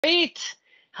Great.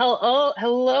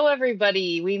 Hello,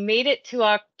 everybody. We made it to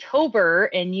October,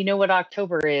 and you know what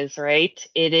October is, right?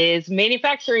 It is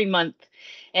Manufacturing Month,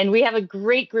 and we have a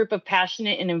great group of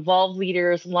passionate and involved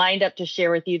leaders lined up to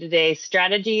share with you today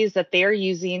strategies that they are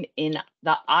using in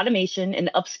the automation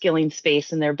and upskilling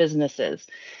space in their businesses.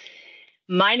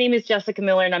 My name is Jessica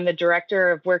Miller, and I'm the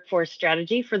Director of Workforce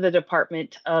Strategy for the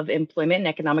Department of Employment and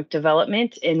Economic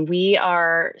Development. And we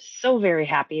are so very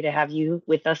happy to have you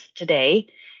with us today.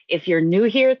 If you're new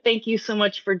here, thank you so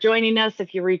much for joining us.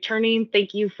 If you're returning,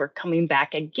 thank you for coming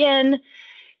back again.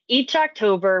 Each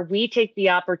October, we take the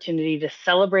opportunity to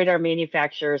celebrate our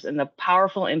manufacturers and the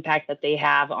powerful impact that they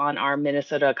have on our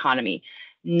Minnesota economy.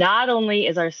 Not only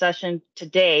is our session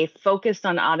today focused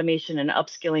on automation and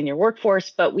upskilling your workforce,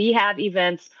 but we have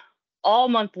events all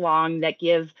month long that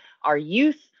give our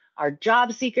youth, our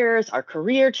job seekers, our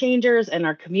career changers, and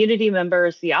our community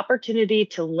members the opportunity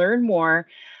to learn more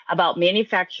about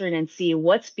manufacturing and see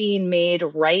what's being made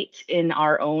right in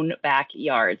our own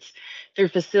backyards through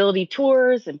facility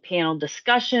tours and panel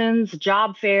discussions,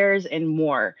 job fairs, and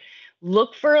more.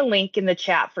 Look for a link in the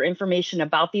chat for information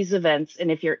about these events.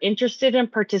 And if you're interested in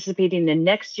participating in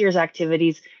next year's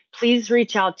activities, please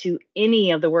reach out to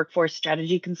any of the workforce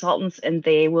strategy consultants and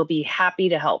they will be happy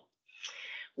to help.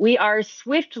 We are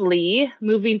swiftly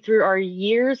moving through our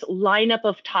year's lineup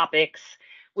of topics,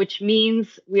 which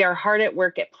means we are hard at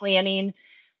work at planning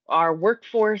our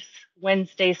Workforce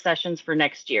Wednesday sessions for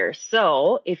next year.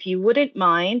 So if you wouldn't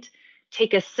mind,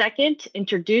 take a second,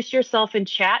 introduce yourself in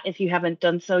chat if you haven't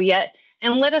done so yet,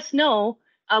 and let us know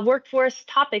a workforce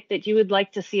topic that you would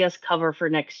like to see us cover for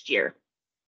next year.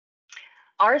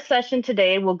 Our session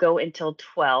today will go until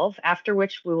 12, after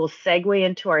which we will segue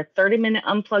into our 30-minute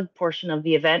unplugged portion of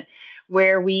the event,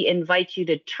 where we invite you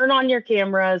to turn on your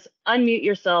cameras, unmute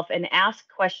yourself, and ask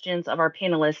questions of our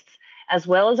panelists, as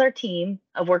well as our team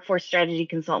of workforce strategy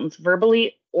consultants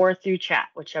verbally or through chat,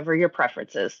 whichever your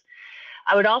preference is.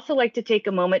 I would also like to take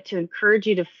a moment to encourage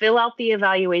you to fill out the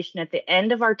evaluation at the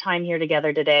end of our time here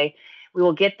together today. We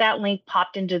will get that link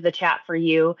popped into the chat for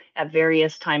you at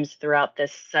various times throughout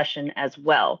this session as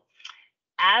well.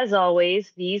 As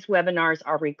always, these webinars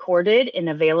are recorded and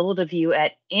available to view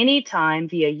at any time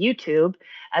via YouTube,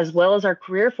 as well as our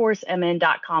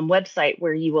careerforcemn.com website,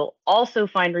 where you will also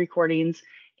find recordings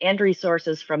and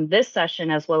resources from this session,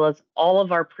 as well as all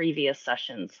of our previous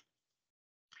sessions.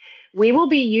 We will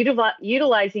be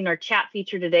utilizing our chat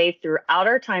feature today throughout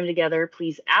our time together.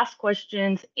 Please ask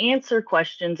questions, answer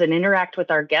questions, and interact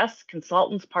with our guests,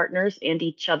 consultants, partners, and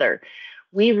each other.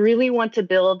 We really want to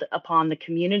build upon the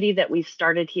community that we've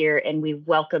started here, and we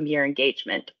welcome your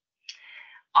engagement.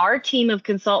 Our team of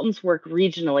consultants work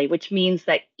regionally, which means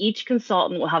that each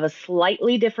consultant will have a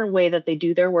slightly different way that they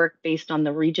do their work based on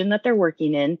the region that they're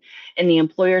working in and the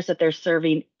employers that they're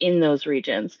serving in those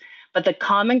regions. But the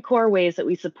common core ways that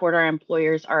we support our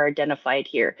employers are identified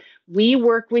here. We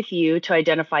work with you to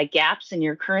identify gaps in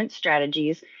your current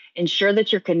strategies, ensure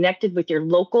that you're connected with your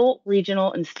local,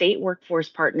 regional, and state workforce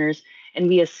partners, and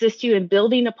we assist you in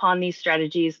building upon these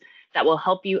strategies that will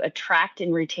help you attract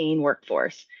and retain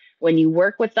workforce. When you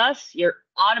work with us, you're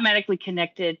automatically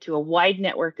connected to a wide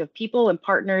network of people and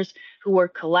partners who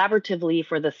work collaboratively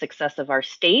for the success of our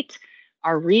state,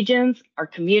 our regions, our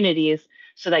communities,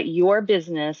 so that your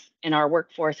business and our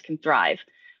workforce can thrive.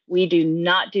 We do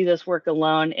not do this work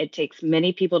alone. It takes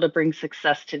many people to bring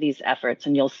success to these efforts,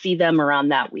 and you'll see them around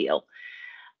that wheel.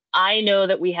 I know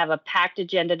that we have a packed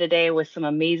agenda today with some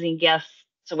amazing guests.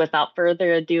 So without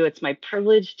further ado, it's my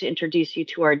privilege to introduce you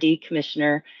to our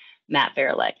Commissioner, Matt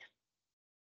Verlag.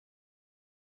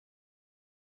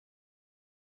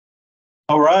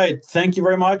 All right. Thank you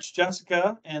very much,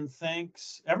 Jessica, and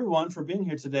thanks everyone for being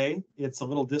here today. It's a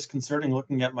little disconcerting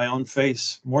looking at my own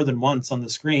face more than once on the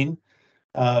screen.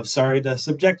 Sorry to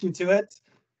subject you to it,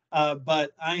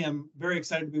 but I am very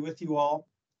excited to be with you all.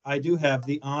 I do have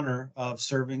the honor of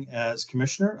serving as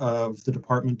Commissioner of the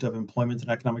Department of Employment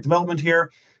and Economic Development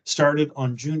here. Started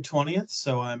on June 20th,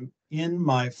 so I'm in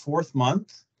my 4th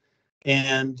month.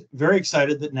 And very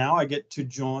excited that now I get to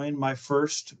join my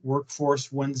first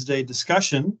Workforce Wednesday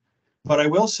discussion. But I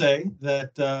will say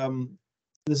that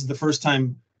this is the first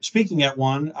time speaking at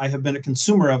one. I have been a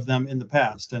consumer of them in the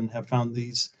past and have found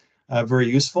these very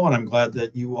useful, and I'm glad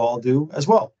that you all do as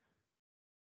well.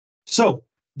 So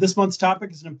this month's topic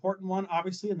is an important one,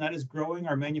 obviously, and that is growing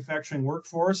our manufacturing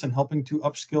workforce and helping to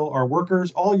upskill our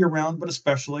workers all year round, but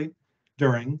especially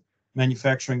during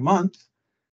Manufacturing Month.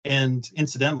 And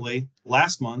incidentally,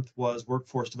 last month was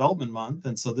Workforce Development Month,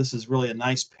 and so this is really a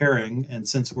nice pairing. And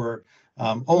since we're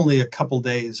only a couple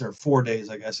days or 4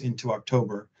 days, I guess, into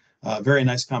October, very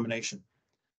nice combination.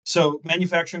 So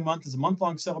Manufacturing Month is a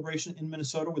month-long celebration in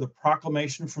Minnesota with a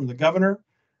proclamation from the governor.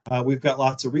 We've got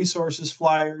lots of resources,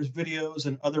 flyers, videos,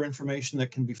 and other information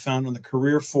that can be found on the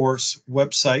Career Force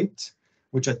website,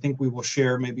 which I think we will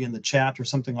share maybe in the chat or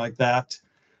something like that.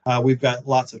 We've got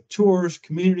lots of tours,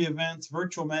 community events,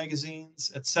 virtual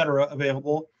magazines, etc.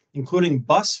 available, including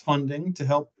bus funding to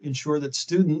help ensure that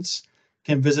students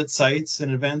can visit sites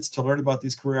and events to learn about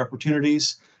these career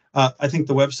opportunities. I think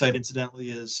the website,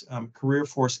 incidentally, is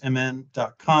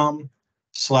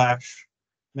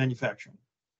careerforcemn.com/manufacturing.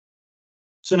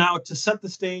 So now, to set the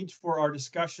stage for our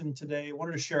discussion today, I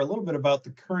wanted to share a little bit about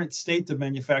the current state of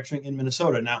manufacturing in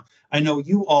Minnesota. Now, I know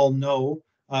you all know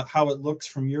how it looks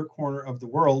from your corner of the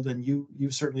world, and you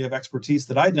certainly have expertise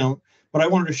that I don't, but I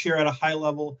wanted to share at a high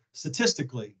level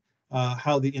statistically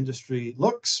how the industry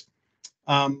looks.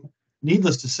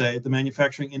 Needless to say, the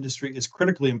manufacturing industry is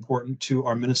critically important to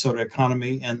our Minnesota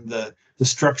economy and the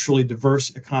structurally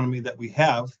diverse economy that we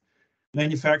have.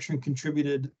 Manufacturing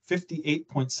contributed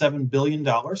 $58.7 billion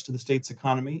to the state's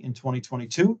economy in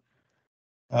 2022.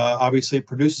 Obviously, it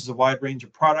produces a wide range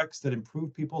of products that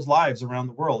improve people's lives around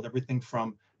the world, everything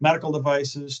from medical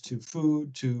devices to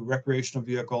food to recreational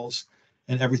vehicles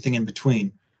and everything in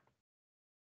between.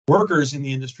 Workers in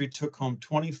the industry took home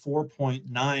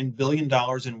 $24.9 billion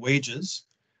in wages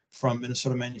from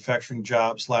Minnesota manufacturing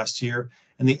jobs last year,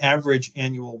 and the average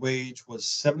annual wage was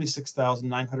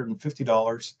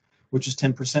 $76,950, which is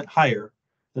 10% higher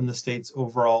than the state's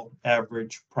overall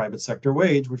average private sector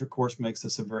wage, which of course makes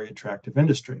this a very attractive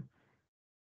industry.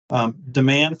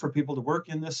 Demand for people to work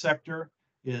in this sector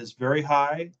is very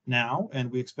high now,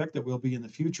 and we expect that will be in the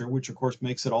future, which of course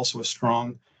makes it also a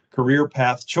strong career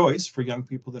path choice for young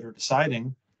people that are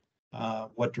deciding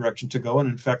what direction to go, and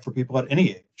in fact for people at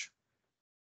any age.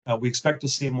 We expect to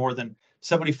see more than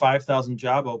 75,000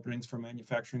 job openings for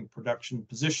manufacturing production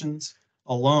positions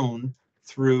alone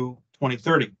through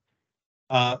 2030.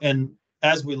 And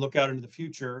as we look out into the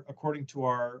future, according to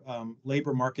our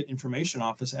Labor Market Information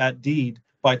Office at DEED,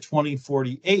 by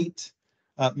 2048,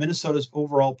 Minnesota's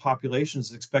overall population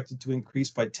is expected to increase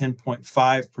by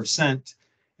 10.5%.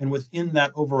 And within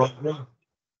that overall growth,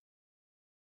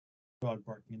 dog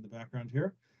barking in the background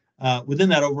here. Within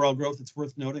that overall growth, it's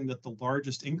worth noting that the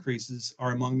largest increases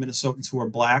are among Minnesotans who are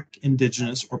Black,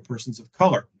 Indigenous, or persons of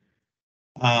color.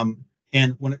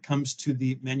 And when it comes to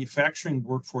the manufacturing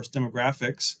workforce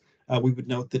demographics, we would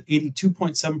note that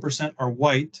 82.7% are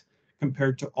white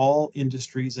compared to all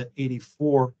industries at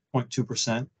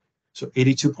 84.2%. So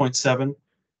 82.7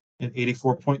 and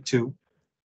 84.2.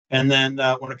 And then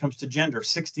when it comes to gender,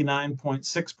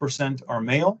 69.6% are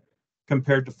male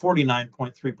compared to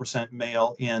 49.3%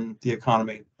 male in the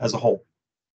economy as a whole.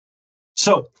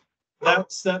 So that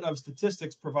set of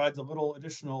statistics provides a little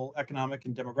additional economic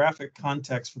and demographic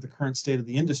context for the current state of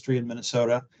the industry in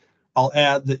Minnesota. I'll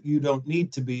add that you don't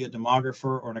need to be a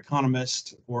demographer or an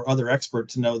economist or other expert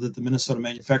to know that the Minnesota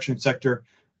manufacturing sector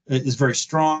is very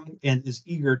strong and is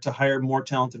eager to hire more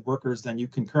talented workers than you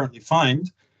can currently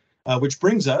find, which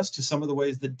brings us to some of the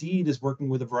ways that DEED is working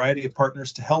with a variety of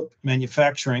partners to help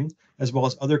manufacturing as well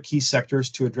as other key sectors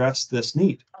to address this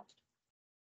need.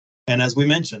 And as we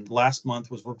mentioned, last month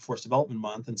was Workforce Development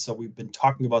Month, and so we've been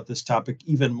talking about this topic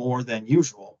even more than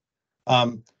usual.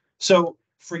 So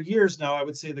for years now, I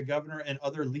would say the governor and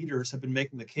other leaders have been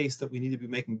making the case that we need to be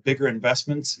making bigger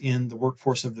investments in the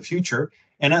workforce of the future.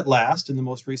 And at last, in the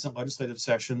most recent legislative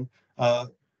session,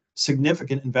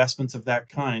 significant investments of that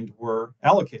kind were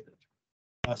allocated.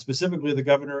 Specifically, the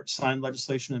governor signed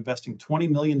legislation investing $20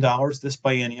 million this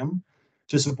biennium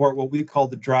to support what we call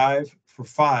the Drive for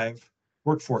 5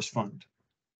 Workforce Fund.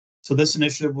 So this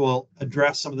initiative will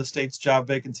address some of the state's job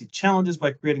vacancy challenges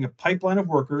by creating a pipeline of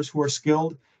workers who are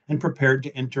skilled and prepared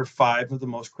to enter 5 of the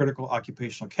most critical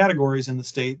occupational categories in the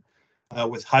state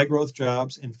with high growth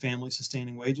jobs and family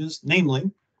sustaining wages,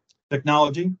 namely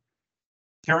technology,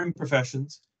 caring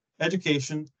professions,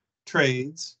 education,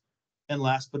 trades, and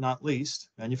last but not least,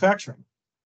 manufacturing.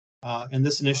 And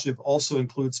this initiative also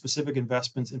includes specific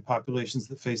investments in populations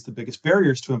that face the biggest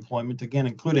barriers to employment, again,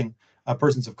 including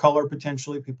persons of color,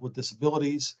 potentially, people with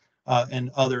disabilities,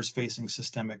 and others facing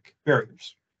systemic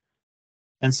barriers.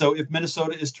 And so if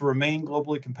Minnesota is to remain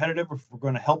globally competitive, if we're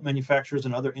going to help manufacturers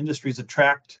and other industries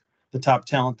attract the top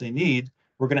talent they need,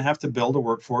 we're going to have to build a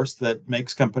workforce that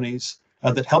makes companies,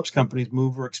 that helps companies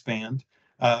move or expand.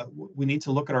 We need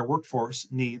to look at our workforce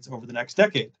needs over the next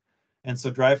decade. And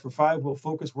so Drive for 5 will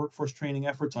focus workforce training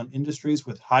efforts on industries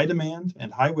with high demand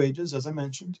and high wages, as I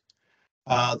mentioned.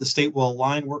 The state will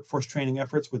align workforce training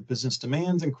efforts with business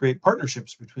demands and create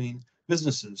partnerships between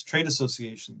businesses, trade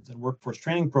associations, and workforce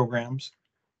training programs.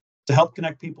 to help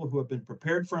connect people who have been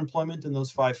prepared for employment in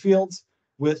those 5 fields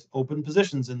with open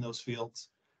positions in those fields.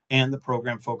 And the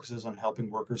program focuses on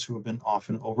helping workers who have been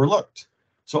often overlooked.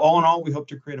 So all in all, we hope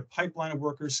to create a pipeline of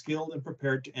workers skilled and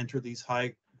prepared to enter these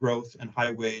high growth and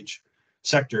high wage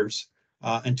sectors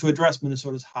and to address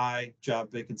Minnesota's high job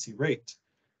vacancy rate.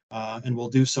 And we'll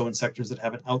do so in sectors that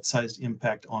have an outsized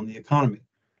impact on the economy.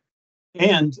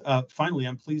 And finally,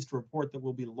 I'm pleased to report that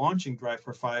we'll be launching Drive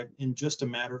for 5 in just a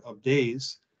matter of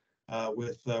days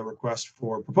with a request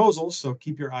for proposals. So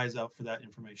keep your eyes out for that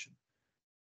information.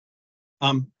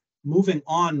 Moving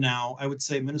on now, I would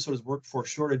say Minnesota's workforce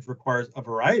shortage requires a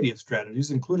variety of strategies,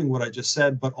 including what I just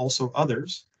said, but also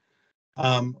others.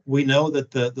 We know that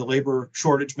the labor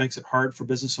shortage makes it hard for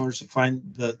business owners to find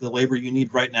the labor you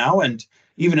need right now. And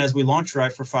even as we launch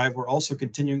Drive for 5, we're also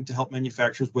continuing to help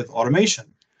manufacturers with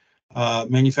automation.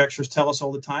 Manufacturers tell us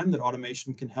all the time that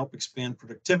automation can help expand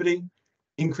productivity,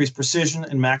 increase precision,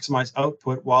 and maximize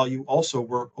output while you also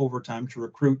work overtime to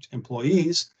recruit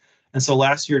employees. And so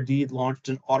last year, DEED launched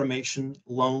an automation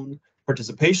loan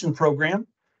participation program,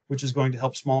 which is going to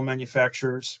help small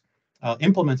manufacturers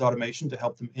implement automation to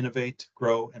help them innovate,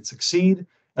 grow, and succeed.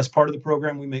 As part of the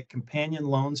program, we make companion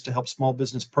loans to help small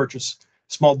businesses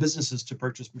to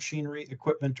purchase machinery,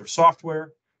 equipment, or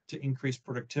software to increase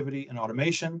productivity and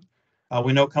automation.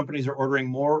 We know companies are ordering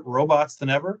more robots than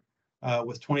ever,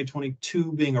 with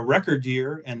 2022 being a record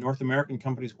year and North American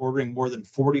companies ordering more than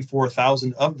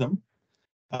 44,000 of them.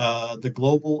 The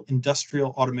global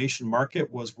industrial automation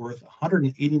market was worth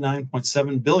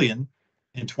 $189.7 billion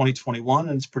in 2021,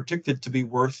 and it's predicted to be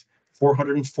worth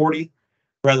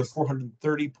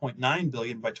 $430.9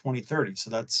 billion by 2030. So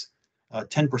that's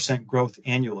 10% growth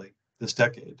annually this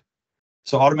decade.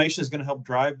 So automation is going to help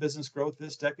drive business growth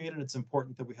this decade, and it's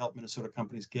important that we help Minnesota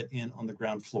companies get in on the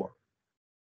ground floor.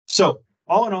 So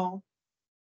all in all,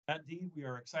 at DEED, we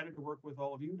are excited to work with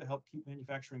all of you to help keep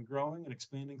manufacturing growing and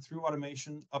expanding through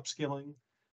automation, upskilling,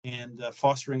 and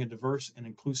fostering a diverse and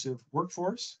inclusive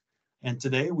workforce. And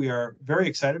today we are very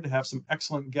excited to have some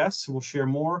excellent guests who will share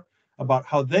more about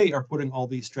how they are putting all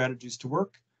these strategies to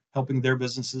work, helping their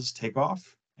businesses take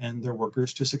off and their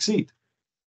workers to succeed.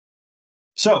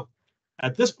 So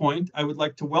at this point, I would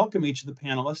like to welcome each of the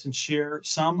panelists and share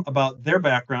some about their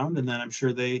background, and then I'm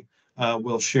sure they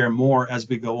will share more as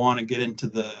we go on and get into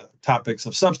the topics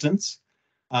of substance.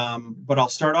 But I'll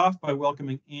start off by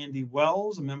welcoming Andy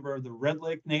Wells, a member of the Red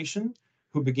Lake Nation,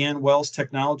 who began Wells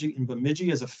Technology in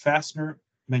Bemidji as a fastener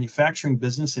manufacturing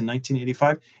business in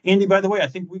 1985. Andy, by the way, I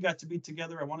think we got to be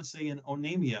together, I want to say in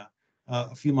Onamia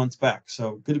a few months back.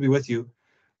 So good to be with you.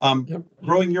 Yep.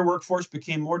 Growing your workforce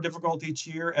became more difficult each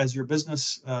year as your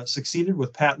business succeeded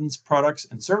with patents, products,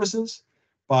 and services.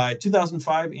 By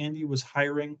 2005, Andy was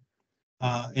hiring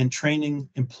and training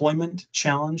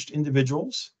employment-challenged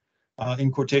individuals,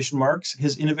 in quotation marks.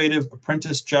 His innovative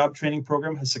apprentice job training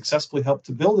program has successfully helped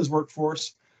to build his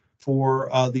workforce for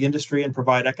the industry and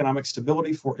provide economic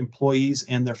stability for employees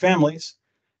and their families.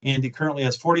 Andy currently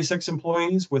has 46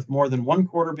 employees, with more than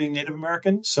 1/4 being Native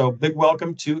American. So big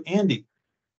welcome to Andy.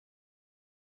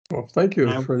 Well, thank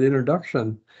you for the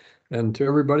introduction, and to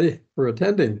everybody for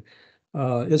attending.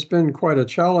 It's been quite a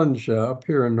challenge up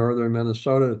here in northern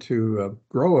Minnesota to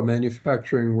grow a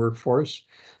manufacturing workforce,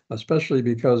 especially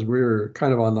because we're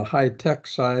kind of on the high-tech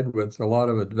side with a lot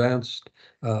of advanced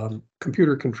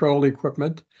computer-controlled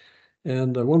equipment.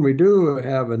 And when we do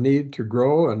have a need to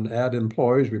grow and add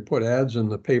employees, we put ads in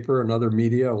the paper and other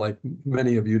media, like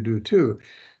many of you do too.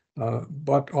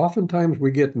 But oftentimes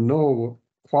we get no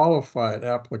qualified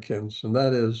applicants, and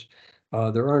that is,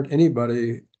 there aren't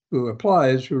anybody who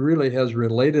applies who really has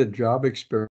related job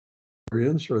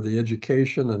experience or the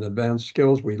education and advanced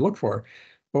skills we look for.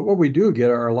 But what we do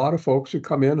get are a lot of folks who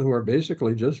come in who are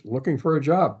basically just looking for a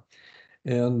job.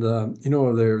 And,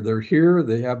 they're here,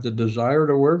 they have the desire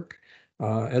to work.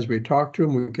 As we talk to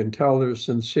them, we can tell they're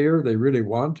sincere, they really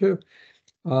want to.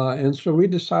 And so we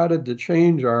decided to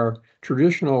change our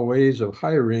traditional ways of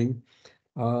hiring.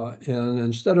 And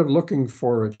instead of looking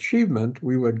for achievement,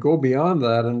 we would go beyond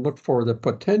that and look for the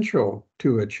potential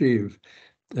to achieve.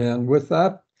 And with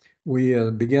that, we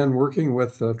began working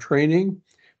with training.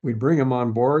 We'd bring them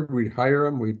on board, we'd hire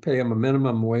them, we'd pay them a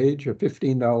minimum wage of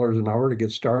 $15 an hour to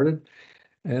get started.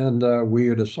 And we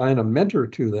would assign a mentor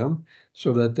to them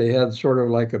so that they had sort of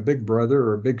like a big brother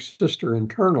or a big sister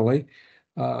internally.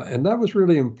 And that was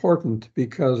really important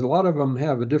because a lot of them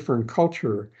have a different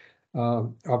culture.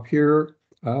 Up here,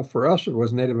 for us, it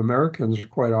was Native Americans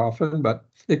quite often, but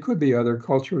it could be other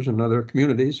cultures and other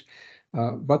communities.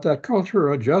 But that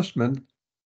cultural adjustment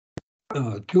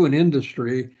to an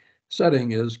industry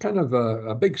setting is kind of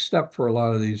a big step for a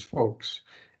lot of these folks.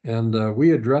 And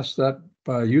we address that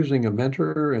by using a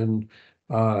mentor and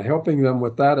helping them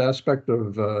with that aspect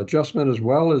of adjustment, as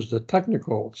well as the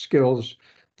technical skills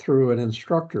through an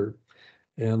instructor.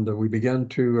 And we began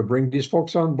to bring these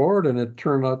folks on board, and it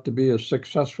turned out to be a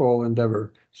successful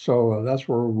endeavor. So that's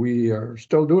where we are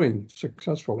still doing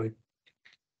successfully.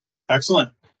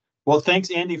 Excellent. Well, thanks,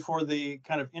 Andy, for the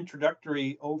kind of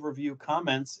introductory overview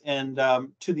comments. And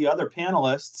to the other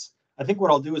panelists, I think what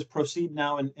I'll do is proceed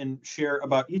now and share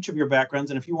about each of your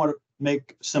backgrounds. And if you want to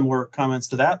make similar comments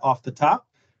to that off the top,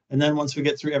 and then once we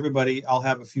get through everybody, I'll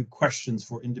have a few questions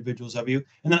for individuals of you.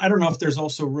 And then I don't know if there's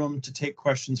also room to take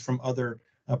questions from other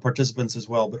participants as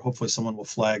well, but hopefully someone will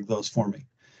flag those for me.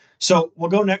 So we'll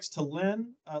go next to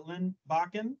Lynn. Lynn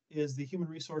Bakken is the Human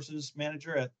Resources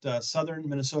Manager at Southern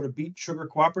Minnesota Beet Sugar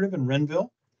Cooperative in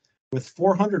Renville, with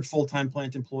 400 full-time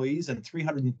plant employees and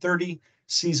 330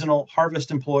 seasonal harvest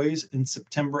employees in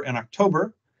September and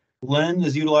October. Lynn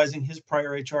is utilizing his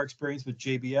prior HR experience with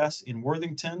JBS in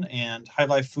Worthington and High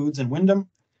Life Foods in Windham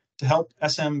to help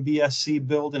SMBSC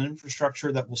build an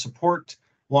infrastructure that will support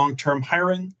long-term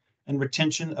hiring and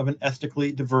retention of an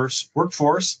ethnically diverse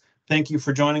workforce. Thank you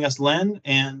for joining us, Len,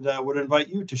 and would invite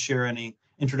you to share any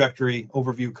introductory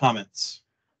overview comments.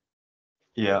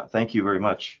 Yeah, thank you very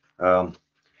much.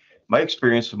 My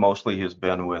experience mostly has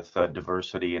been with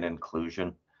diversity and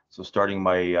inclusion. So starting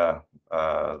my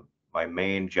my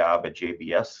main job at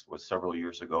JBS was several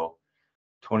years ago,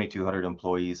 2,200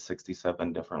 employees,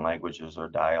 67 different languages or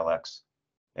dialects.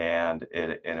 And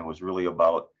it was really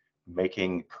about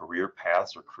making career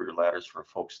paths or career ladders for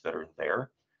folks that are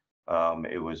there.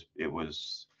 It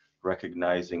was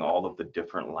recognizing all of the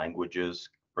different languages,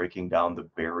 breaking down the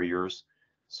barriers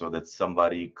so that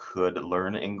somebody could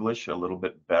learn English a little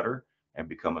bit better and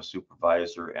become a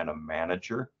supervisor and a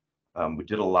manager. We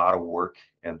did a lot of work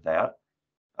in that.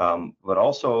 But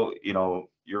also, you know,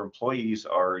 your employees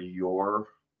are your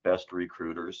best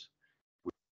recruiters.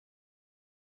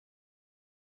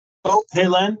 Oh, hey,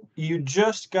 Len, you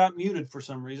just got muted for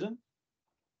some reason.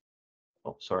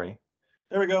 Oh, sorry.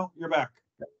 There we go. You're back.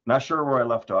 Not sure where I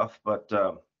left off, but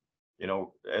you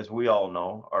know, as we all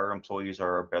know, our employees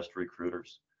are our best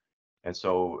recruiters. And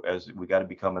so as we got to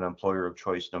become an employer of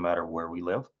choice, no matter where we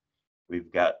live,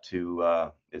 we've got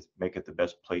to make it the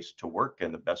best place to work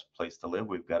and the best place to live.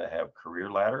 We've got to have career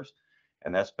ladders.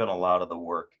 And that's been a lot of the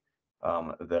work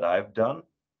that I've done.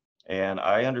 And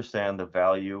I understand the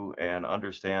value and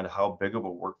understand how big of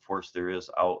a workforce there is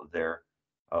out there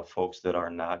of folks that are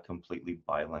not completely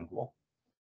bilingual.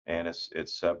 And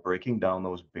it's breaking down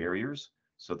those barriers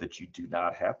so that you do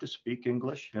not have to speak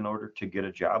English in order to get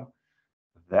a job.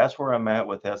 That's where I'm at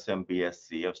with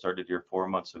SMBSC. I've started here 4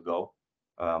 months ago.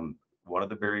 One of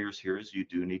the barriers here is you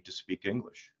do need to speak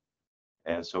English.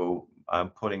 And so I'm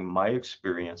putting my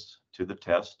experience to the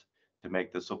test to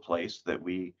make this a place that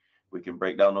we can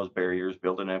break down those barriers,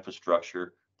 build an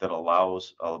infrastructure that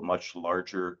allows a much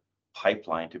larger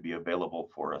pipeline to be available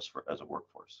for us as a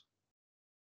workforce.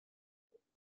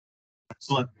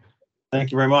 Excellent.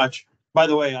 Thank you very much. By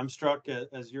the way, I'm struck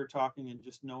as you're talking and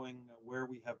just knowing where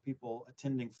we have people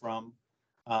attending from.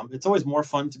 It's always more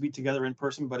fun to be together in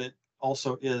person, but it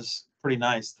also is pretty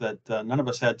nice that none of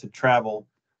us had to travel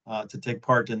to take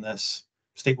part in this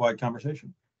statewide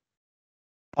conversation.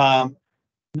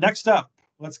 Next up,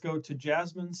 let's go to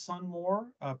Jasmine Sunmore,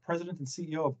 President and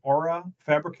CEO of Aura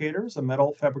Fabricators, a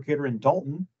metal fabricator in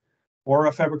Dalton.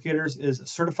 Aura Fabricators is a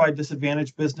certified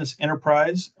disadvantaged business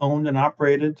enterprise owned and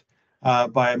operated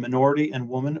by a minority and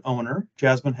woman owner.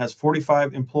 Jasmine has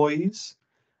 45 employees.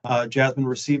 Jasmine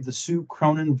received the Sue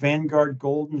Cronin Vanguard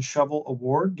Golden Shovel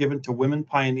Award given to women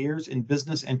pioneers in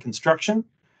business and construction.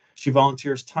 She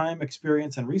volunteers time,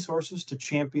 experience, and resources to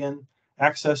champion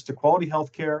access to quality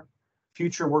health care,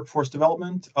 future workforce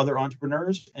development, other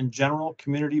entrepreneurs, and general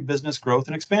community business growth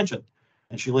and expansion.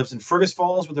 And she lives in Fergus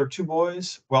Falls with her 2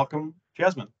 boys. Welcome,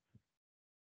 Jasmine.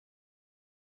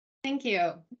 Thank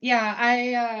you.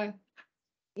 Yeah,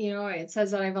 you know, it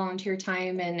says that I volunteer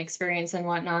time and experience and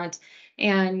whatnot.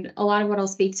 And a lot of what I'll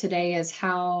speak today is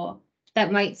how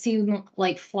that might seem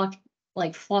like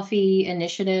fluffy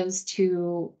initiatives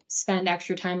to spend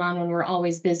extra time on when we're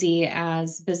always busy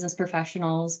as business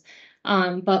professionals.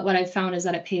 But what I've found is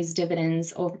that it pays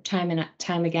dividends over time and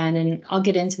time again, and I'll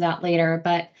get into that later.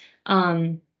 But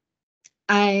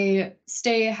I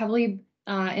stay heavily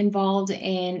involved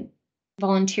in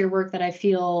volunteer work that I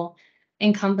feel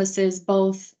encompasses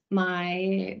both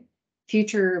my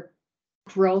future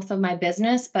growth of my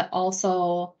business, but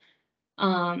also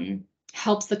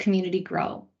helps the community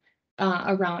grow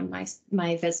around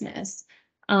my business.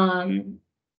 You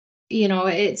know,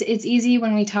 it's easy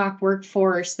when we talk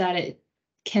workforce that it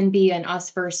can be an us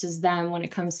versus them when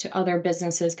it comes to other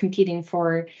businesses competing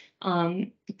for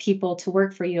people to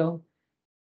work for you.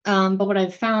 But what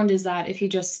I've found is that if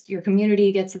your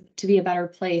community gets to be a better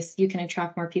place, you can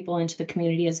attract more people into the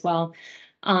community as well.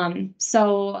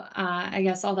 So I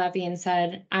guess all that being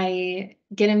said, I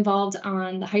get involved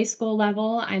on the high school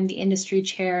level. I'm the industry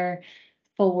chair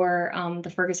for the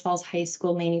Fergus Falls High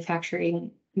School Manufacturing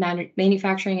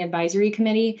Advisory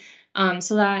Committee.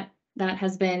 So that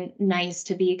has been nice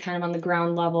to be kind of on the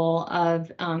ground level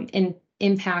of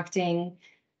impacting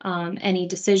any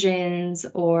decisions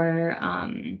or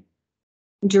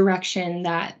direction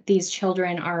that these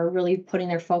children are really putting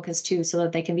their focus to, so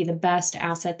that they can be the best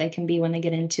asset they can be when they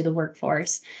get into the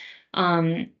workforce.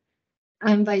 I'm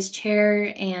vice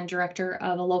chair and director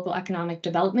of a local economic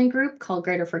development group called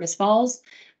Greater Fergus Falls.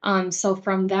 So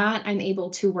from that, I'm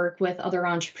able to work with other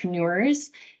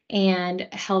entrepreneurs and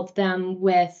help them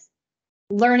with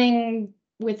learning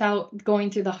without going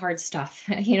through the hard stuff.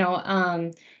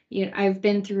 I've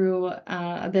been through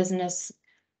a business,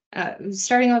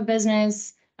 starting a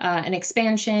business, an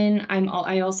expansion.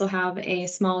 I also have a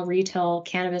small retail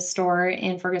cannabis store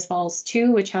in Fergus Falls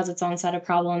too, which has its own set of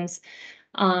problems.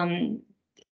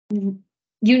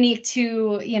 Unique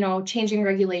to, changing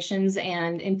regulations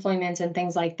and employment and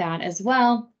things like that as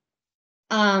well.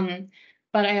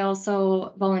 But I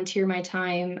also volunteer my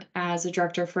time as a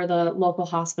director for the local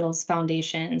hospitals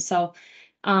foundation. So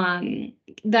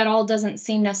that all doesn't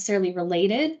seem necessarily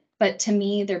related, but to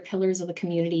me, they're pillars of the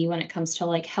community when it comes to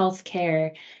like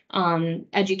healthcare,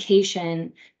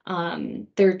 education.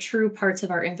 They're true parts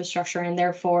of our infrastructure, and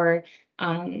therefore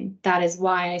that is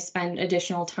why I spend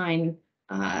additional time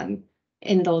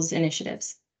in those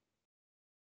initiatives.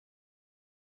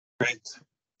 Great.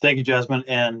 Thank you, Jasmine.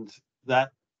 And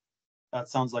that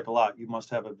sounds like a lot. You must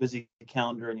have a busy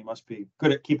calendar, and you must be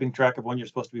good at keeping track of when you're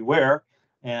supposed to be where.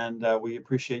 And we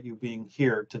appreciate you being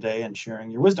here today and sharing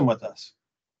your wisdom with us.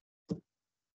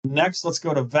 Next, let's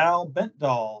go to Val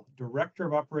Bentdahl, Director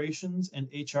of Operations and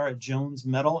HR at Jones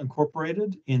Metal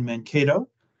Incorporated in Mankato.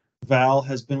 Val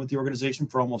has been with the organization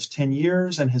for almost 10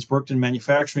 years and has worked in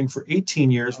manufacturing for 18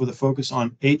 years with a focus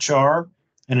on HR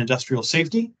and industrial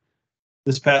safety.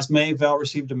 This past May, Val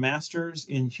received a master's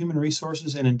in human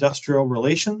resources and industrial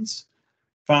relations.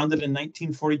 Founded in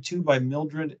 1942 by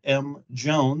Mildred M.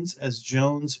 Jones as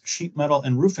Jones Sheet Metal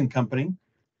and Roofing Company,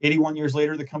 81 years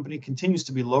later, the company continues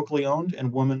to be locally owned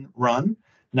and woman-run,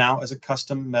 now as a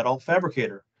custom metal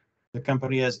fabricator. The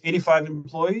company has 85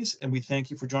 employees, and we thank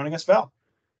you for joining us, Val.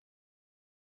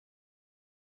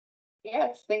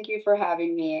 Yes, thank you for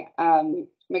having me. I'm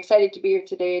excited to be here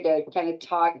today to kind of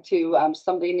talk to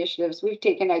some of the initiatives we've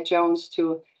taken at Jones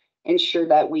to ensure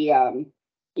that we,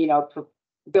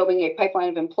 building a pipeline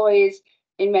of employees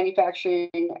in manufacturing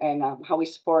and how we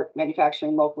support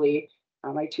manufacturing locally.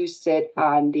 I too sit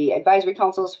on the advisory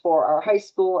councils for our high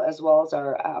school as well as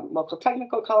our local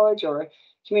technical college or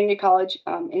community college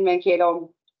in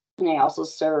Mankato. And I also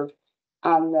serve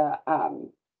on the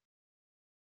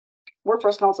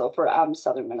Workforce Council for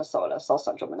Southern Minnesota, South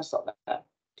Central Minnesota.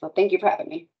 So thank you for having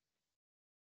me.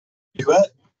 You bet.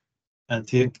 And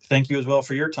thank you as well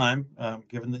for your time,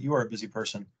 given that you are a busy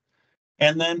person.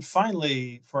 And then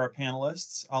finally, for our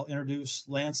panelists, I'll introduce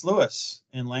Lance Lewis.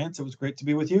 And Lance, it was great to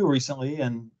be with you recently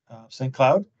in St.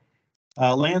 Cloud.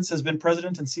 Lance has been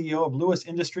president and CEO of Lewis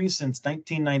Industries since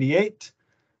 1998.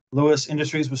 Lewis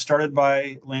Industries was started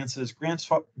by Lance's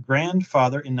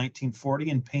grandfather in 1940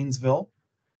 in Paynesville,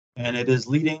 and it is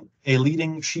a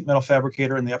leading sheet metal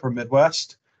fabricator in the upper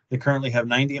Midwest. They currently have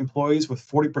 90 employees, with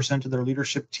 40% of their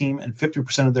leadership team and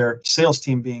 50% of their sales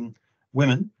team being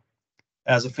women.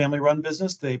 As a family-run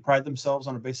business, they pride themselves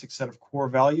on a basic set of core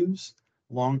values: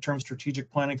 long-term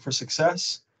strategic planning for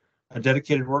success, a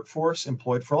dedicated workforce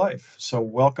employed for life. So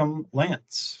welcome,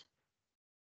 Lance.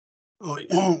 Oh,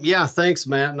 yeah, thanks,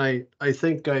 Matt. And I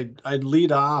think I'd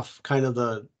lead off kind of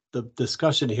the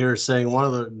discussion here saying one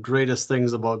of the greatest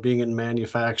things about being in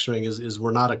manufacturing is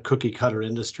we're not a cookie cutter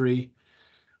industry.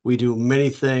 We do many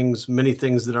things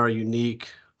that are unique.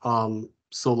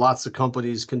 So lots of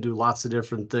companies can do lots of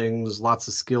different things, lots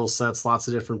of skill sets, lots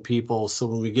of different people. So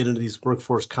when we get into these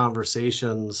workforce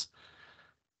conversations,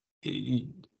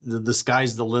 the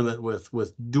sky's the limit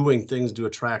with doing things to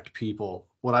attract people.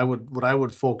 What I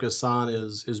would focus on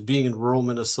is being in rural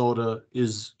Minnesota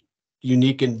is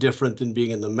unique and different than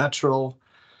being in the metro.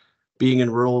 Being in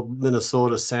rural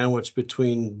Minnesota, sandwiched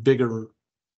between bigger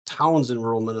towns in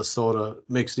rural Minnesota,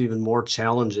 makes it even more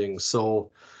challenging.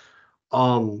 So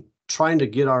trying to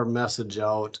get our message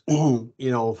out, who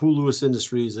Lewis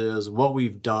Industries is, what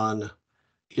we've done,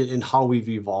 and how we've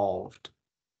evolved.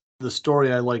 the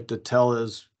story I like to tell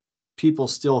is people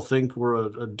still think we're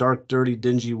a dark, dirty,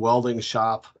 dingy welding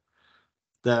shop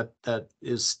that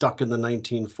is stuck in the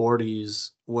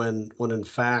 1940s when in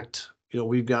fact,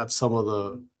 we've got some of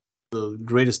the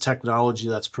greatest technology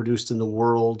that's produced in the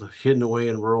world hidden away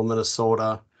in rural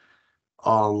Minnesota.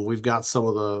 We've got some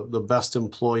of the best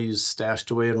employees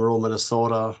stashed away in rural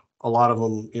Minnesota. A lot of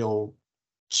them,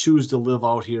 choose to live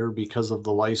out here because of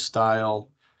the lifestyle,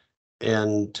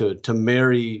 and to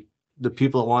marry the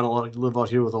people that want to live out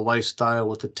here with a lifestyle,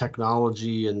 with the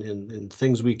technology and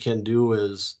things we can do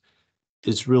is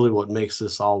really what makes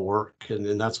this all work.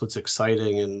 And that's what's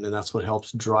exciting, and that's what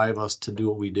helps drive us to do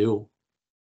what we do.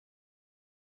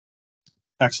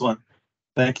 Excellent.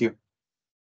 Thank you.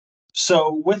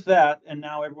 So with that, and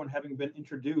now everyone having been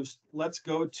introduced, let's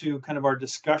go to kind of our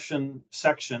discussion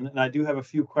section. And I do have a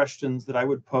few questions that I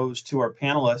would pose to our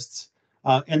panelists.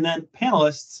 And then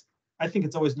panelists, I think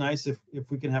it's always nice if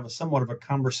we can have a somewhat of a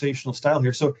conversational style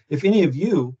here. So if any of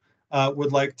you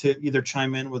would like to either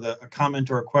chime in with a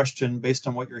comment or a question based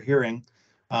on what you're hearing,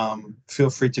 feel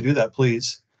free to do that,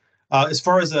 please. As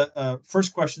far as a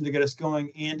first question to get us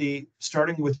going, Andy,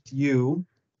 starting with you.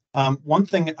 One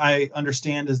thing I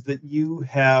understand is that you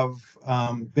have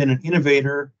been an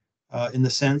innovator in the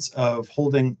sense of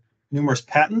holding numerous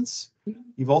patents.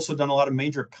 You've also done a lot of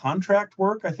major contract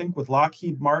work, I think, with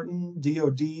Lockheed Martin,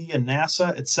 DoD, and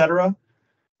NASA, et cetera.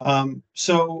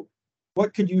 So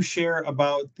what could you share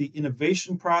about the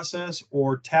innovation process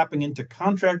or tapping into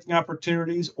contracting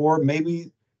opportunities, or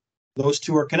maybe those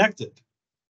two are connected?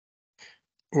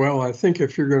 Well, I think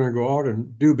if you're going to go out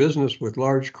and do business with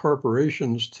large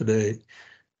corporations today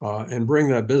and bring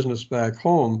that business back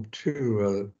home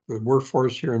to the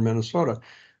workforce here in Minnesota,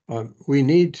 we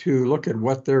need to look at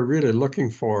what they're really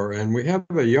looking for. And we have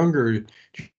a younger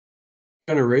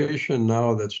generation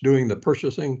now that's doing the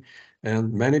purchasing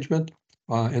and management,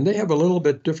 and they have a little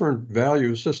bit different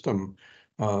value system.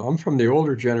 I'm from the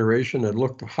older generation that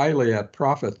looked highly at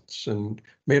profits and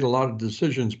made a lot of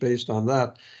decisions based on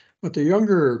that. But the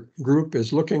younger group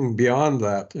is looking beyond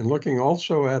that and looking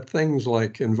also at things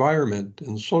like environment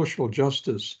and social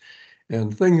justice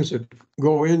and things that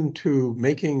go into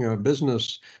making a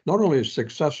business not only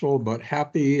successful, but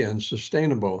happy and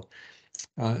sustainable.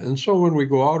 And so when we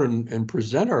go out and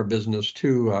present our business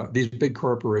to these big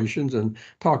corporations and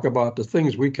talk about the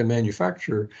things we can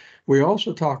manufacture, we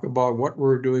also talk about what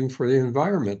we're doing for the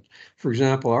environment. For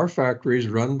example, our factory is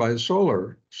run by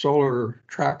solar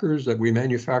trackers that we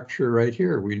manufacture right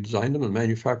here. We design them and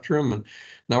manufacture them, and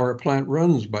now our plant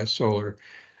runs by solar.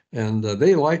 And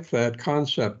they like that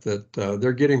concept that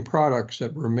they're getting products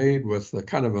that were made with a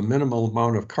kind of a minimal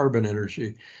amount of carbon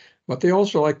energy. But they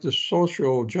also like the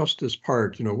social justice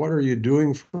part. What are you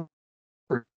doing for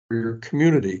your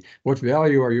community? What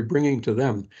value are you bringing to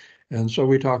them? And so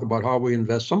we talk about how we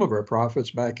invest some of our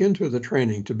profits back into the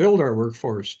training to build our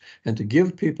workforce and to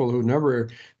give people who never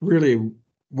really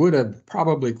would have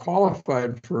probably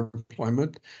qualified for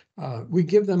employment, we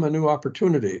give them a new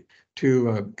opportunity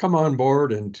to come on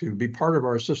board and to be part of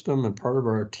our system and part of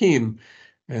our team,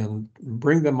 and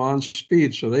bring them on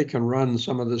speed so they can run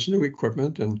some of this new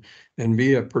equipment and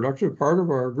be a productive part of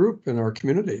our group and our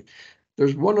community.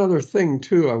 There's one other thing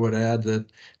too, I would add, that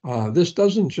this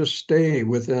doesn't just stay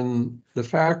within the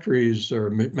factories or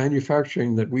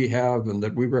manufacturing that we have and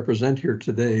that we represent here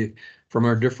today from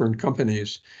our different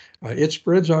companies. It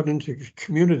spreads out into the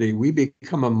community. We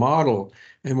become a model.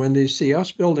 And when they see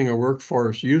us building a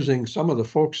workforce using some of the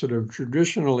folks that have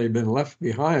traditionally been left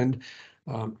behind,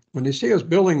 when they see us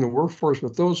building the workforce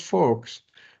with those folks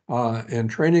and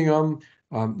training them,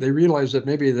 they realize that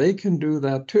maybe they can do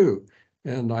that too.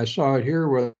 And I saw it here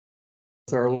with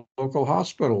our local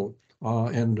hospital.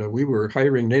 And we were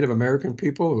hiring Native American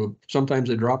people who sometimes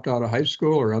they dropped out of high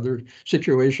school or other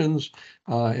situations.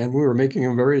 And we were making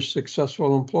them very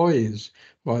successful employees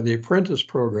by the apprentice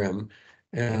program.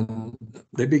 And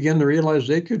they began to realize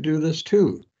they could do this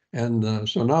too. And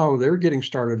so now they're getting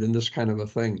started in this kind of a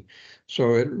thing.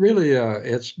 So it really,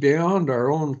 it's beyond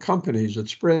our own companies. It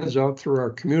spreads out through our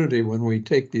community when we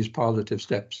take these positive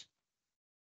steps.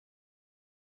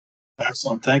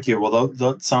 Excellent. Thank you. Well,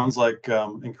 that sounds like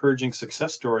encouraging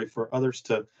success story for others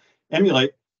to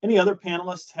emulate. Any other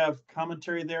panelists have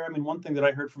commentary there? I mean, one thing that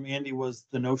I heard from Andy was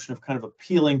the notion of kind of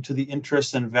appealing to the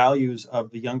interests and values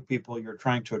of the young people you're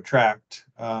trying to attract.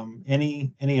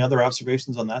 Any other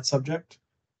observations on that subject?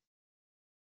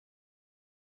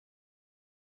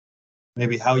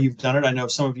 Maybe how you've done it. I know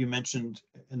some of you mentioned,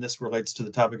 and this relates to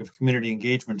the topic of community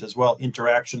engagement as well,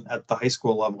 interaction at the high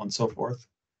school level and so forth.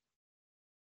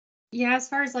 Yeah, as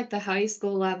far as like the high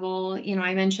school level,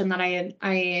 I mentioned that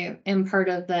I am part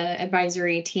of the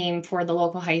advisory team for the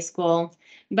local high school,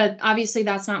 but obviously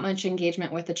that's not much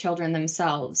engagement with the children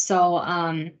themselves.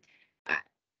 So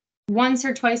once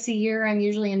or twice a year, I'm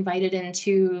usually invited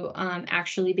into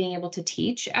actually being able to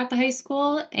teach at the high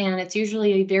school, and it's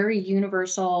usually a very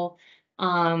universal,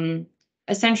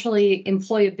 essentially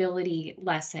employability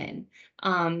lesson.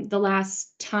 The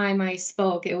last time I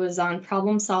spoke, it was on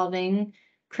problem solving,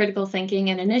 critical thinking,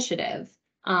 and initiative.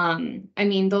 I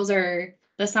mean, that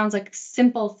sounds like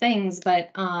simple things,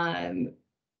 but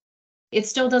it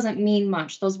still doesn't mean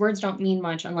much. Those words don't mean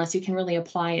much unless you can really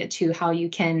apply it to how you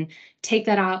can take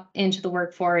that out into the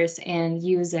workforce and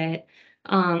use it.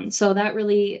 So that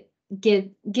really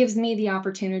gives me the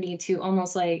opportunity to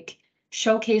almost like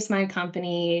showcase my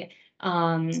company,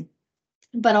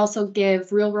 but also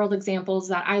give real world examples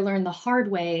that I learned the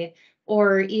hard way,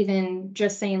 or even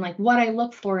just saying like what I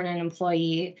look for in an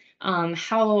employee,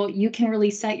 how you can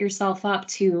really set yourself up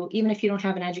to, even if you don't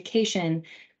have an education,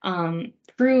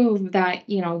 prove that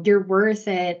you're worth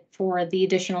it for the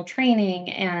additional training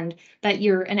and that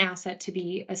you're an asset to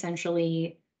be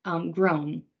essentially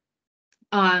grown.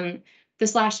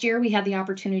 This last year, we had the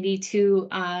opportunity to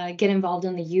get involved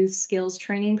in the youth skills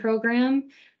training program,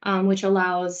 which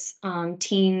allows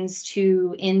teens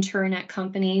to intern at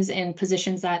companies in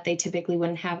positions that they typically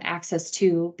wouldn't have access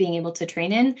to being able to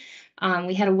train in.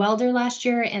 We had a welder last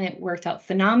year, and it worked out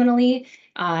phenomenally.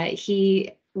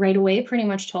 He right away pretty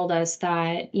much told us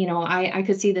that, I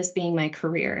could see this being my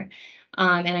career.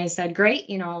 And I said, great,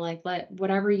 like let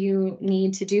whatever you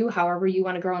need to do, however you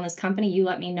want to grow in this company, you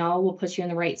let me know. We'll put you in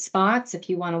the right spots. If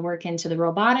you want to work into the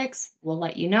robotics, we'll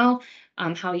let you know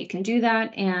how you can do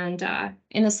that. And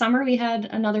in the summer, we had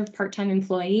another part-time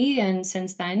employee. And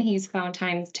since then, he's found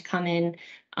time to come in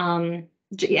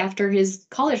after his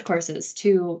college courses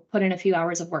to put in a few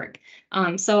hours of work.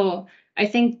 So I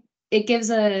think it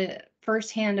gives a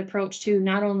firsthand approach to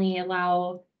not only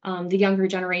allow the younger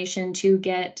generation to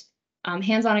get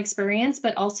hands-on experience,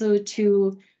 but also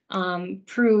to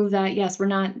prove that, yes, we're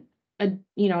not a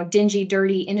dingy,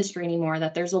 dirty industry anymore,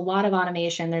 that there's a lot of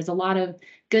automation, there's a lot of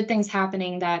good things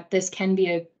happening, that this can be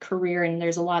a career, and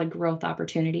there's a lot of growth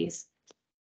opportunities.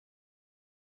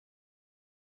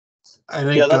 I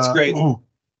think, Yeah, that's great.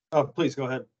 Oh, please go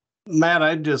ahead. Matt,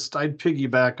 I'd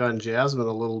piggyback on Jasmine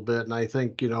a little bit. And I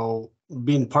think,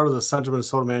 being part of the Central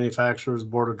Minnesota Manufacturers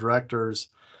Board of Directors,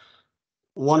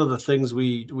 one of the things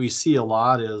we see a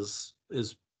lot is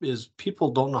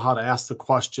people don't know how to ask the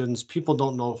questions. People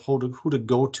don't know who to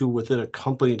go to within a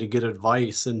company to get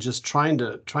advice, and just trying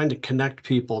to connect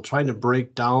people, trying to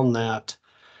break down that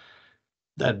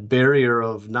barrier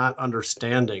of not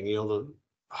understanding,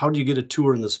 how do you get a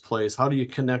tour in this place? How do you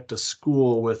connect a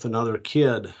school with another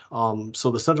kid?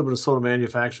 So the Central Minnesota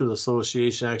Manufacturers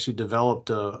Association actually developed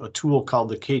a tool called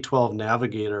the K-12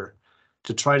 Navigator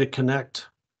to try to connect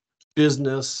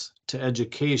business to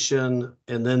education,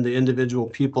 and then the individual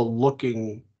people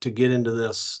looking to get into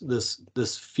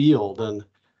this field. And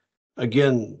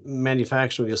again,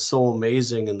 manufacturing is so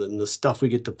amazing, and the stuff we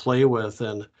get to play with.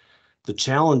 And the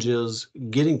challenge is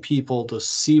getting people to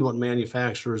see what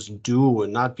manufacturers do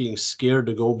and not being scared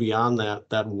to go beyond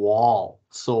that wall.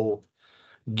 So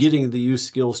getting the youth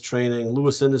skills training,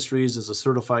 Lewis Industries is a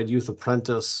certified youth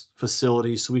apprentice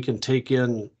facility, so we can take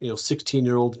in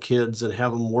 16-year-old kids and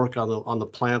have them work on the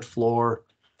plant floor.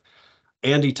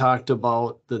 Andy talked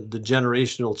about the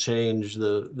generational change.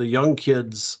 The young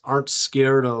kids aren't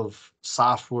scared of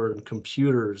software and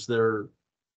computers.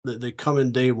 They come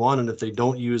in day one, and if they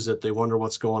don't use it, they wonder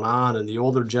what's going on. And the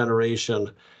older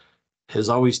generation has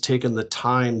always taken the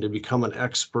time to become an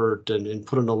expert and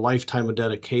put in a lifetime of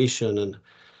dedication. And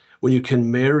when you can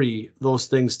marry those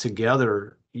things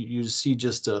together, you see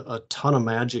just a ton of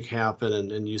magic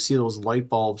happen, and you see those light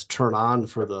bulbs turn on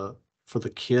for the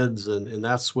kids, and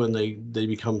that's when they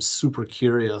become super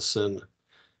curious, and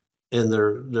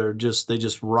they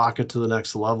just rocket to the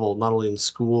next level, not only in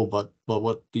school, but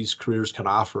what these careers can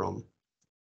offer them.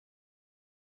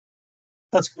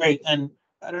 That's great. And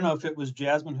I don't know if it was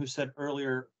Jasmine who said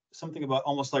earlier something about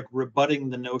almost like rebutting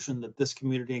the notion that this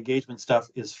community engagement stuff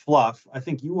is fluff. I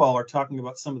think you all are talking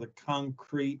about some of the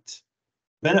concrete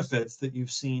benefits that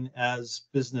you've seen as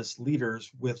business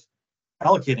leaders with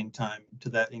allocating time to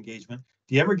that engagement.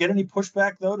 Do you ever get any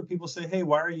pushback though? Do people say, hey,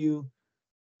 why are you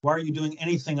doing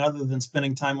anything other than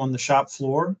spending time on the shop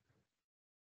floor?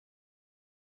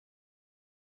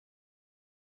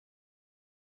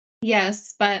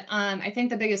 Yes, but I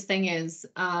think the biggest thing is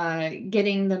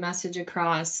getting the message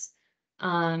across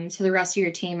to the rest of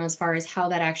your team as far as how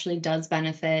that actually does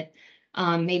benefit.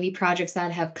 maybe projects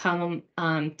that have come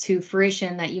to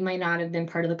fruition that you might not have been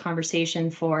part of the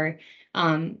conversation for.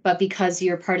 But because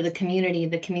you're part of the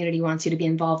community wants you to be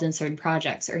involved in certain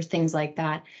projects or things like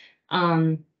that.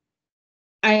 I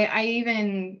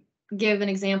even give an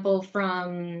example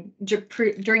from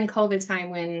during COVID time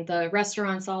when the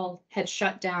restaurants all had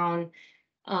shut down,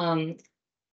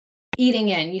 eating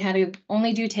in, you had to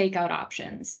only do takeout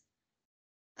options.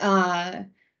 A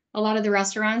lot of the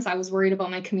restaurants, I was worried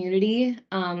about my community,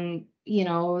 you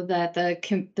know, that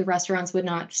the restaurants would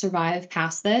not survive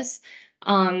past this.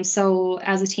 So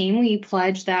as a team, we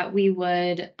pledged that we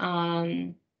would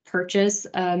purchase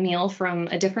a meal from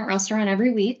a different restaurant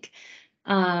every week.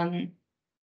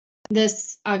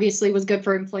 This obviously was good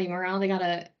for employee morale. They got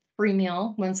a free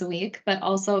meal once a week, but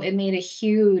also it made a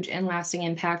huge and lasting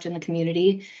impact in the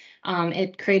community.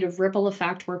 It created a ripple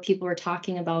effect where people were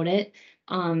talking about it,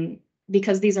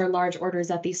 because these are large orders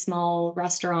that these small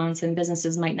restaurants and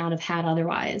businesses might not have had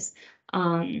otherwise.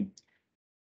 And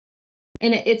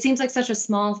it seems like such a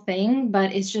small thing,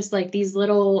 but it's just like these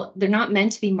little, they're not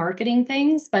meant to be marketing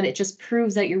things, but it just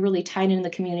proves that you're really tied in the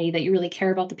community, that you really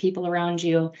care about the people around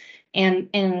you. And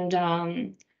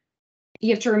you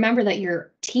have to remember that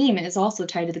your team is also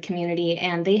tied to the community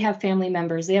and they have family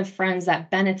members, they have friends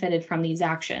that benefited from these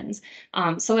actions.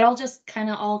 So it all just kind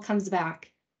of all comes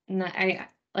back. And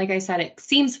like I said, it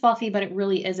seems fluffy, but it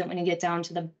really isn't when you get down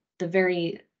to the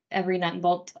very every nut and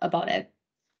bolt about it.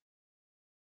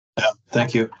 Yeah,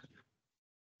 thank you.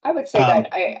 I would say that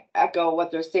I echo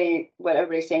what they're saying, what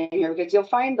everybody's saying here, because you'll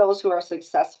find those who are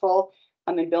successful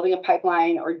in building a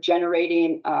pipeline or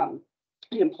generating an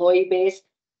employee base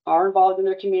are involved in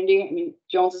their community. I mean,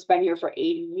 Jones has been here for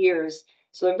 80 years,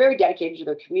 so they're very dedicated to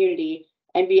their community.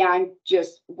 And beyond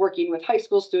just working with high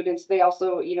school students, they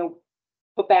also, you know,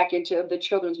 put back into the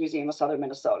Children's Museum of Southern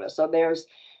Minnesota. So there's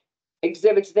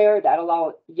exhibits there that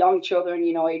allow young children,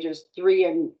 you know, ages 3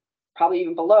 and probably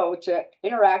even below, to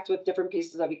interact with different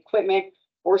pieces of equipment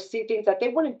or see things that they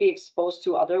wouldn't be exposed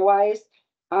to otherwise.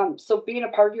 So being a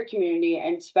part of your community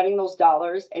and spending those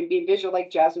dollars and being visual,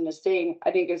 like Jasmine is saying,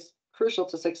 I think is crucial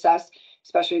to success,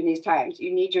 especially in these times.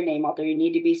 You need your name out there. You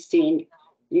need to be seen.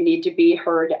 You need to be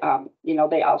heard. You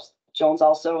know, Jones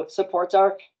also supports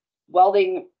our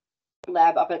welding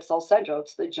lab up at South Central.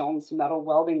 It's the Jones Metal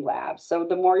Welding Lab. So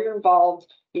the more you're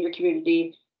involved in your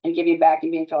community and giving back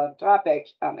and being philanthropic,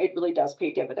 it really does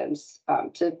pay dividends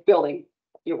to building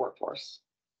your workforce.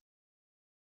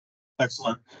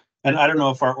 Excellent. And I don't know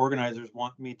if our organizers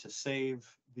want me to save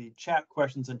the chat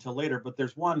questions until later, but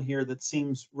there's one here that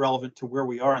seems relevant to where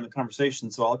we are in the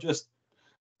conversation. So I'll just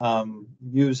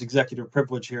use executive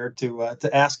privilege here to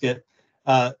ask it.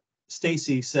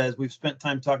 Stacy says, we've spent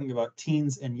time talking about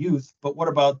teens and youth, but what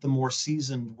about the more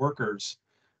seasoned workers?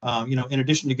 You know, in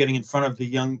addition to getting in front of the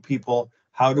young people,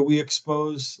 how do we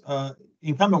expose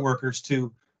incumbent workers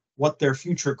to what their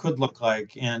future could look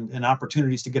like and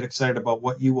opportunities to get excited about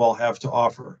what you all have to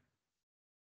offer?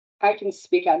 I can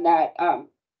speak on that.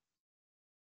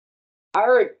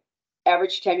 Our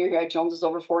average tenure here at Jones is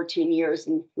over 14 years.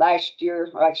 And last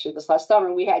year, or actually this last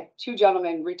summer, we had 2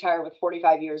 gentlemen retire with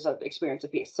 45 years of experience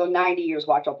apiece. So 90 years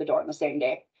walked out the door on the same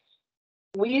day.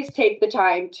 We take the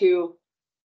time to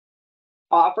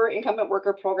offer incumbent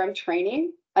worker program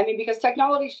training. I mean, because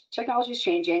technology is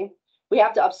changing. We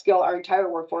have to upskill our entire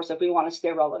workforce if we want to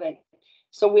stay relevant.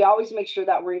 So we always make sure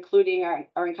that we're including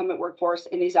our incumbent workforce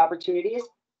in these opportunities.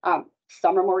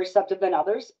 Some are more receptive than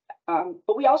others,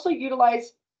 but we also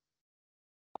utilize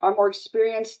our more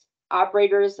experienced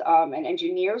operators and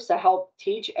engineers to help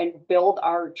teach and build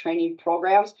our training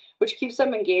programs, which keeps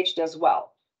them engaged as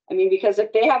well. I mean, because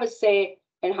if they have a say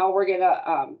in how we're going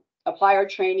to apply our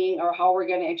training or how we're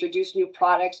going to introduce new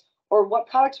products or what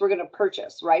products we're going to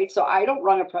purchase, right? So I don't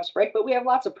run a press break, but we have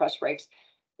lots of press breaks.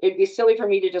 It'd be silly for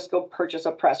me to just go purchase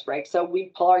a press break. So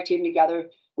we pull our team together.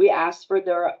 We ask for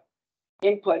their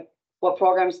input. What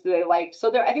programs do they like?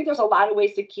 So I think there's a lot of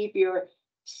ways to keep your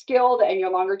skilled and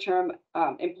your longer term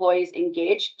employees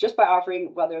engaged just by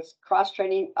offering, whether it's cross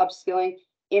training, upskilling,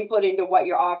 input into what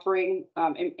you're offering,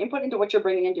 and input into what you're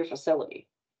bringing into your facility.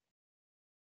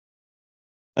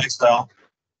 Thanks, Val.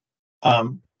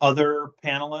 Other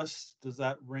panelists, does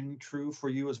that ring true for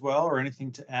you as well, or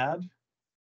anything to add?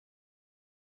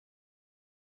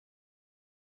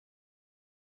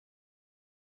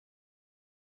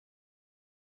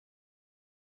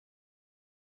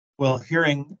 Well,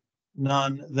 hearing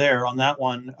none there on that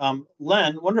one.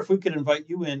 Len, wonder if we could invite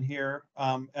you in here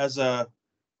as a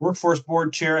workforce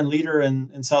board chair and leader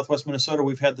in Southwest Minnesota.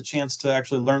 We've had the chance to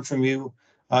actually learn from you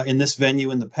in this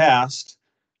venue in the past.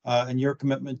 and your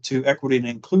commitment to equity and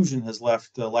inclusion has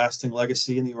left a lasting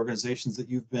legacy in the organizations that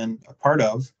you've been a part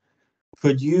of.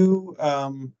 Could you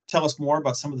tell us more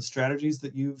about some of the strategies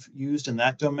that you've used in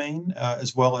that domain,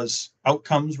 as well as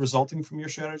outcomes resulting from your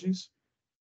strategies?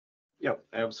 Yep,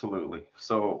 absolutely.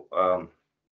 So,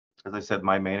 as I said,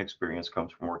 my main experience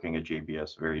comes from working at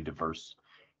JBS, very diverse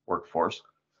workforce.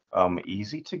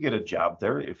 Easy to get a job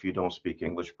there if you don't speak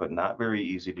English, but not very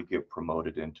easy to get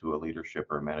promoted into a leadership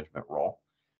or management role.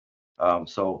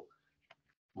 So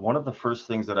one of the first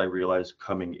things that I realized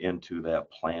coming into that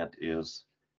plant is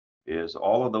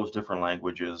all of those different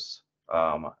languages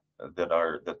that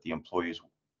the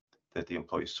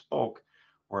employees spoke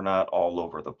were not all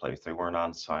over the place. They weren't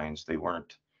on signs. They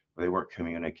weren't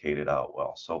communicated out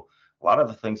well. So a lot of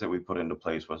the things that we put into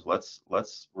place was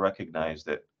let's recognize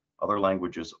that other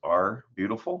languages are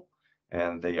beautiful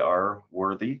and they are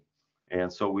worthy.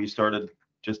 And so we started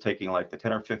just taking like the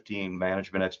 10 or 15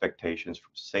 management expectations from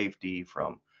safety,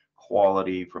 from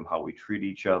quality, from how we treat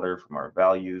each other, from our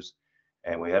values,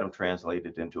 and we had them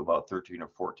translated into about 13 or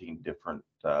 14 different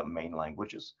main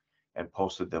languages and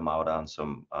posted them out on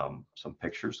some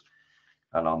pictures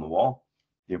and on the wall.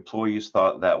 The employees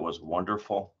thought that was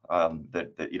wonderful.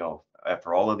 That you know,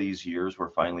 after all of these years,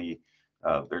 we're finally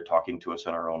they're talking to us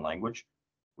in our own language.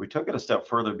 We took it a step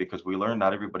further because we learned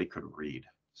not everybody could read.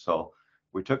 So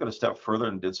we took it a step further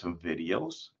and did some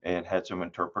videos and had some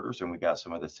interpreters, and we got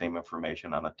some of the same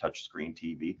information on a touchscreen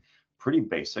TV. Pretty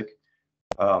basic.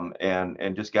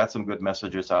 And just got some good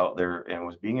messages out there and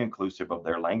was being inclusive of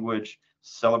their language,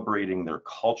 celebrating their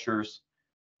cultures.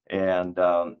 And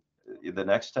the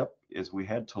next step is we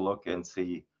had to look and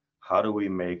see how do we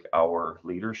make our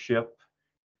leadership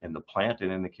in the plant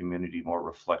and in the community more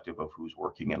reflective of who's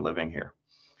working and living here.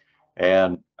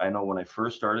 And I know when I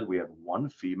first started, we had one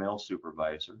female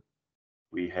supervisor.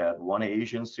 We had one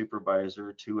Asian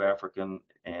supervisor, 2 African,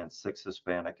 and 6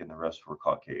 Hispanic, and the rest were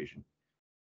Caucasian.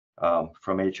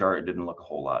 From HR, it didn't look a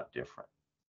whole lot different.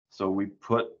 So we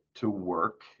put to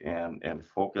work and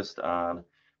focused on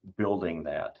building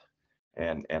that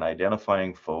and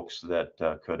identifying folks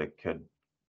that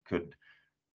could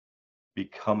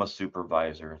become a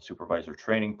supervisor and supervisor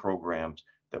training programs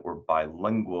that were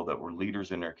bilingual, that were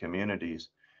leaders in their communities.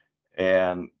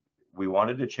 And we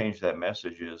wanted to change that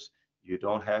message is you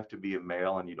don't have to be a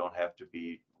male and you don't have to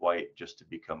be white just to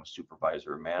become a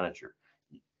supervisor or manager.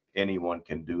 Anyone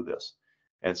can do this.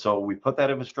 And so we put that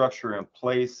infrastructure in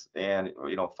place, and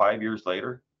 5 years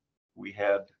later, we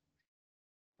had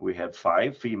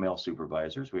 5 female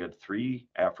supervisors. We had 3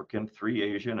 African, 3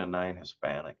 Asian, and 9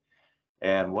 Hispanic.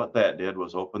 And what that did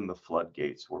was open the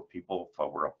floodgates where people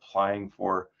were applying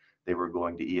for. They were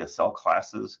going to ESL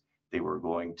classes. They were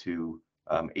going to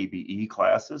ABE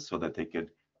classes so that they could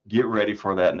get ready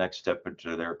for that next step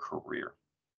into their career.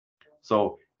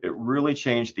 So it really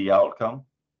changed the outcome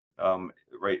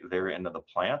right there into the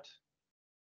plant.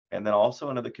 And then also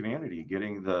into the community,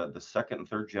 getting the second and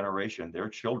third generation, their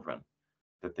children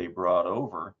that they brought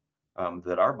over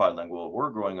that are bilingual, were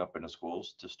growing up in the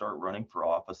schools, to start running for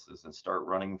offices and start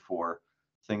running for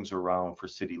things around for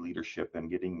city leadership and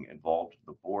getting involved with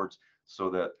the boards so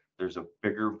that there's a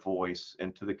bigger voice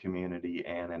into the community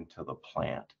and into the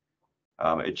plant.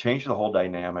 It changed the whole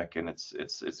dynamic, and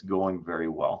it's going very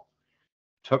well.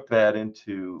 Took that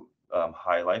into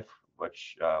High Life,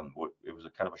 which it was a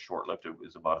kind of a short-lived. It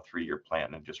was about a 3-year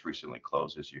plan and just recently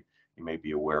closed, as you may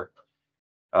be aware.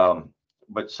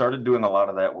 But started doing a lot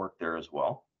of that work there as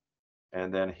well.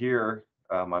 And then here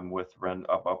I'm with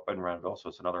up in Renville, so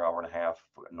it's another hour and a half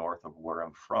north of where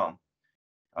I'm from,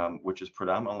 which is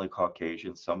predominantly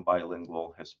Caucasian, some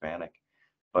bilingual, Hispanic,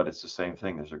 but it's the same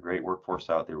thing. There's a great workforce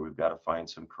out there. We've got to find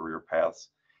some career paths.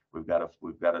 We've got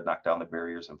to knock down the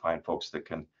barriers and find folks that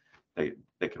can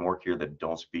work here that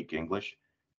don't speak English,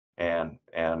 and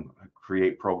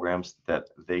create programs that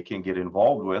they can get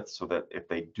involved with so that if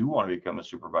they do want to become a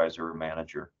supervisor or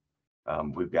manager,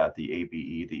 we've got the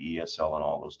ABE, the ESL, and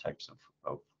all those types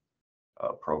of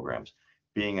programs.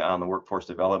 Being on the Workforce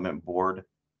Development Board,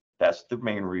 that's the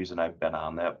main reason I've been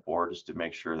on that board, is to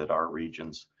make sure that our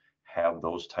regions have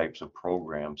those types of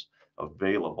programs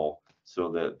available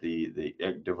so that the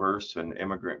diverse and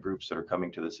immigrant groups that are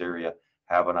coming to this area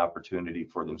have an opportunity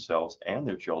for themselves and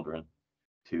their children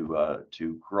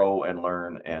to grow and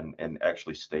learn and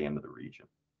actually stay into the region.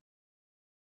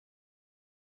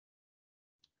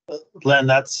 Glenn,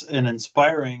 that's an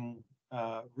inspiring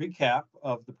recap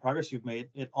of the progress you've made.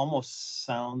 It almost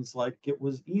sounds like it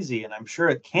was easy, and I'm sure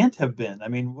it can't have been. I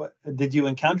mean, did you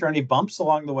encounter any bumps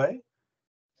along the way?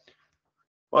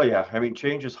 Well, yeah, I mean,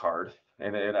 change is hard,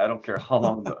 and I don't care how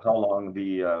long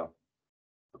the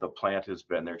the plant has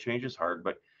been there. Change is hard,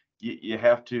 but you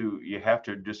have to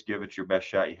just give it your best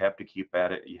shot. You have to keep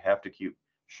at it. You have to keep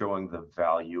showing the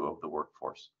value of the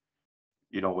workforce.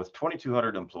 With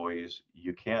 2,200 employees,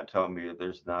 you can't tell me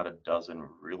there's not a dozen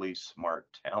really smart,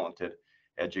 talented,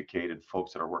 educated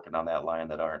folks that are working on that line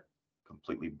that aren't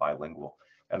completely bilingual.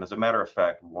 And as a matter of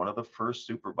fact, one of the first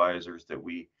supervisors that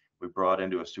we brought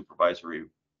into a supervisory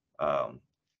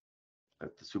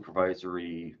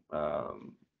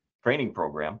training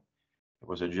program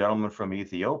was a gentleman from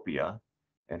Ethiopia,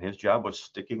 and his job was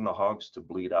sticking the hogs to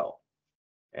bleed out.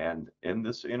 And in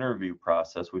this interview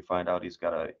process, we find out he's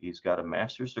got a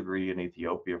master's degree in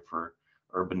Ethiopia for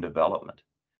urban development.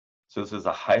 So this is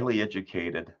a highly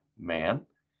educated man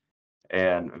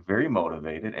and very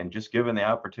motivated, and just given the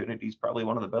opportunity, he's probably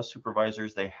one of the best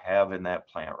supervisors they have in that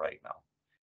plant right now.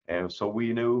 And so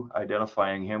we knew,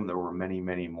 identifying him, there were many,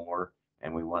 many more,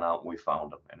 and we went out and we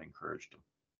found him and encouraged him.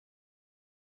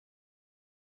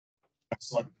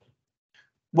 Excellent.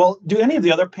 Well, do any of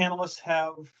the other panelists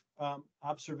have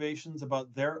observations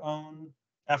about their own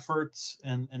efforts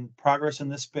and progress in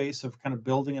this space of kind of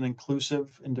building an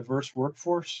inclusive and diverse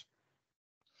workforce?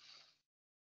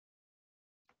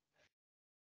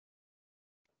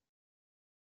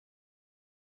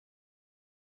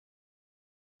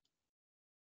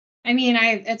 I mean,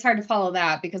 it's hard to follow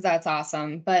that because that's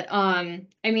awesome. But I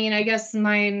mean, I guess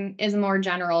mine is more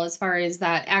general as far as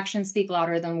that actions speak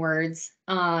louder than words.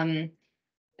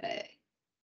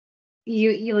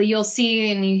 You'll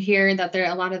see and you hear that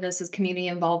a lot of this is community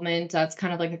involvement. That's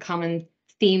kind of like a common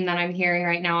theme that I'm hearing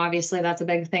right now. Obviously, that's a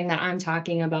big thing that I'm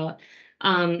talking about.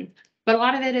 But a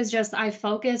lot of it is just I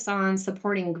focus on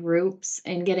supporting groups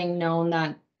and getting known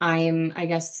that I'm, I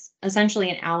guess,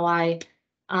 essentially an ally.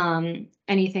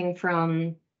 Anything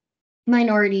from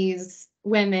minorities,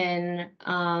 women,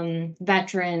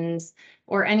 veterans,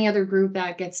 or any other group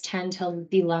that tend to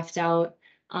be left out.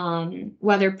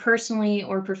 Whether personally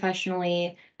or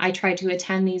professionally, I try to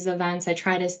attend these events. I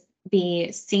try to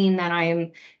be seen that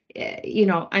I'm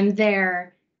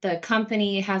there. The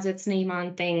company has its name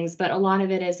on things, but a lot of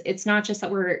it is, it's not just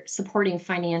that we're supporting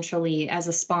financially as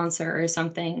a sponsor or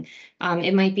something.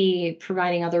 It might be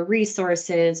providing other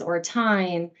resources or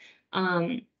time.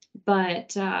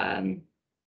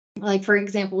 Like, for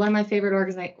example, one of my favorite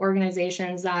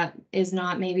organizations that is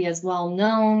not maybe as well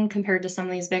known compared to some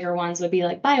of these bigger ones would be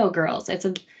like Bio Girls. It's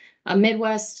a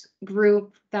Midwest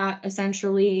group that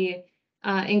essentially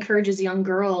encourages young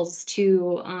girls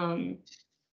to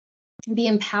be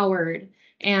empowered.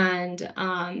 And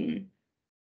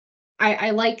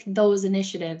I like those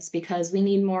initiatives because we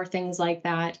need more things like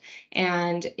that.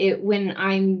 And when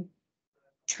I'm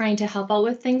trying to help out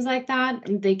with things like that,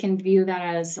 they can view that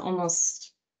as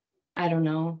almost, I don't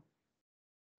know.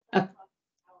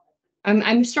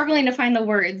 I'm struggling to find the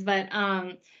words, but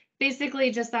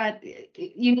basically just that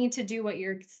you need to do what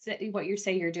you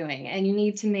say you're doing, and you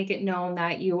need to make it known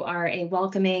that you are a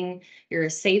welcoming, you're a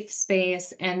safe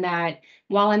space, and that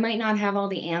while I might not have all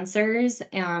the answers,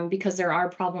 because there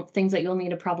are things that you'll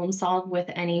need to problem solve with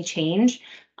any change,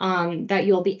 that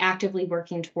you'll be actively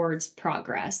working towards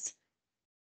progress.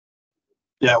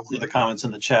 Yeah, one of the comments in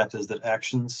the chat is that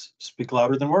actions speak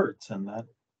louder than words, and that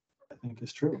I think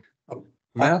is true.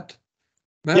 Matt?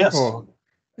 Yes. Oh,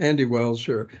 Andy Wells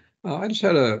here. I just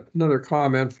had another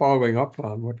comment following up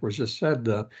on what was just said.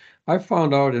 I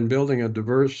found out in building a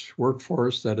diverse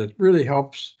workforce that it really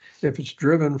helps if it's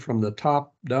driven from the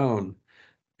top down,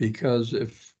 because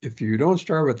if you don't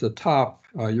start with the top,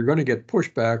 you're going to get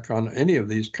pushback on any of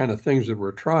these kind of things that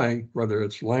we're trying, whether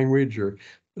it's language or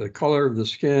the color of the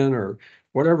skin or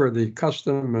whatever the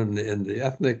custom and the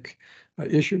ethnic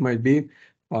issue might be.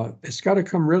 It's got to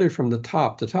come really from the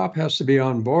top. The top has to be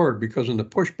on board, because when the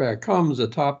pushback comes, the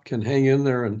top can hang in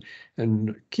there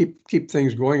and keep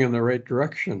things going in the right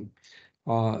direction.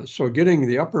 So getting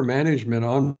the upper management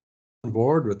on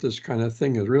board with this kind of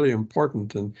thing is really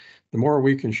important. And the more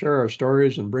we can share our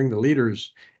stories and bring the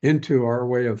leaders into our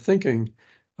way of thinking,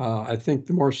 I think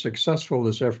the more successful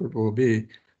this effort will be.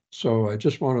 So I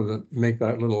just wanted to make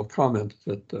that little comment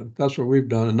that that's what we've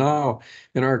done. And now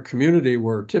in our community,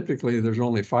 where typically there's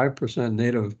only 5%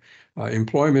 Native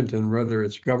employment, and whether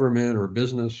it's government or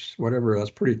business, whatever,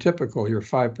 that's pretty typical, you're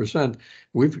 5%.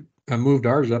 We've moved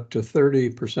ours up to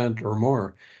 30% or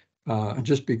more,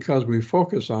 just because we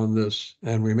focus on this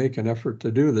and we make an effort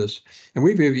to do this. And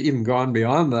we've even gone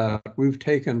beyond that. We've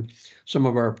taken some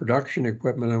of our production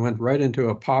equipment and went right into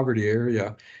a poverty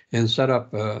area and set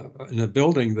up in a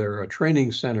building there, a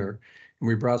training center. And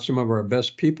we brought some of our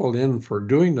best people in for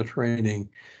doing the training.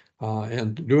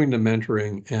 and doing the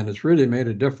mentoring. And it's really made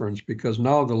a difference because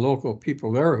now the local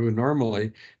people there who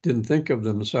normally didn't think of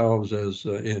themselves as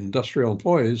industrial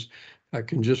employees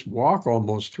can just walk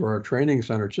almost to our training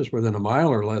center just within a mile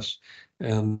or less.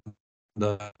 And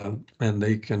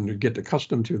they can get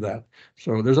accustomed to that.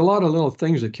 So there's a lot of little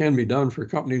things that can be done for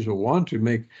companies who want to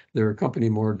make their company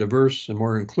more diverse and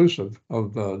more inclusive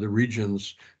of the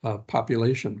region's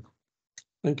population.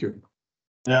 Thank you.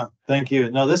 Yeah, thank you.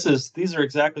 No, these are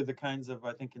exactly the kinds of,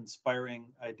 I think, inspiring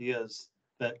ideas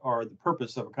that are the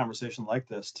purpose of a conversation like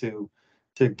this, to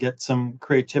get some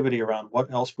creativity around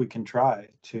what else we can try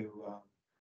to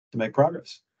make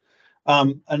progress.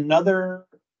 Another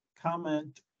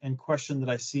comment and question that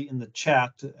I see in the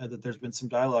chat that there's been some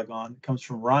dialogue on comes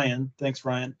from Ryan. Thanks,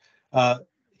 Ryan.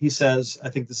 He says, I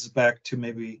think this is back to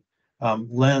maybe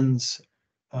Len's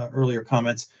earlier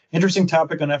comments. Interesting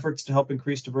topic on efforts to help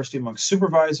increase diversity among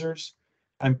supervisors.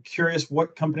 I'm curious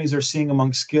what companies are seeing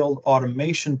among skilled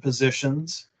automation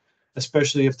positions,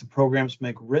 especially if the programs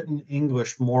make written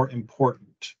English more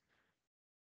important.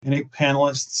 Any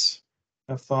panelists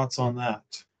have thoughts on that?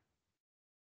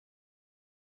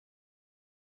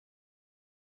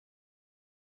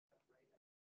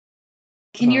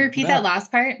 Can you repeat Matt. that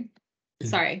last part?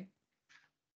 Sorry.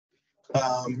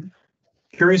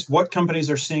 Curious what companies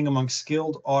are seeing among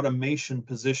skilled automation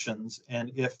positions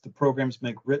and if the programs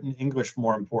make written English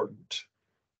more important.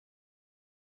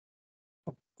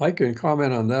 I can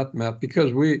comment on that, Matt,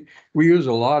 because we use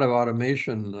a lot of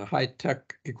automation,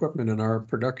 high-tech equipment in our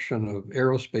production of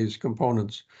aerospace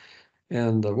components.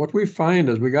 And what we find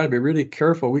is we got to be really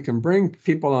careful. We can bring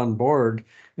people on board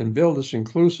and build this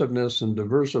inclusiveness and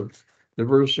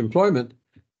diverse employment,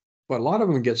 but a lot of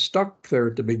them get stuck there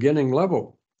at the beginning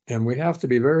level. And we have to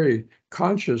be very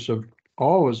conscious of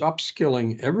always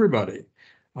upskilling everybody.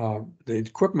 The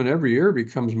equipment every year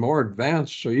becomes more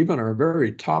advanced. So even our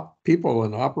very top people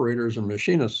and operators and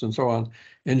machinists and so on,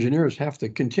 engineers have to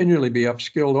continually be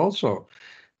upskilled also.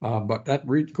 But that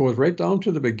goes right down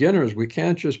to the beginners. We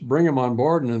can't just bring them on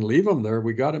board and then leave them there.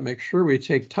 We got to make sure we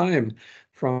take time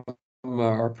from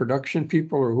our production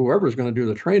people or whoever is going to do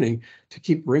the training to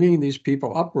keep bringing these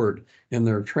people upward in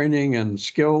their training and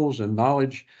skills and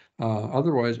knowledge.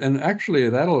 Otherwise, and actually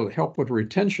that'll help with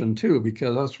retention too,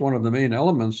 because that's one of the main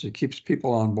elements that keeps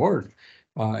people on board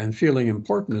and feeling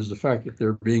important is the fact that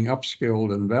they're being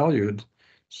upskilled and valued.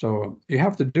 So you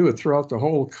have to do it throughout the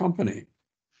whole company.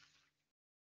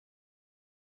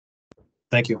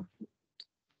 Thank you.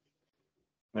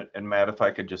 And Matt, if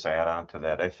I could just add on to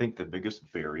that, I think the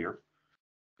biggest barrier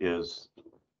is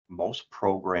most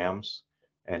programs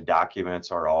and documents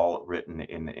are all written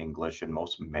in English, and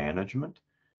most management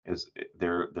is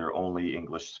they're only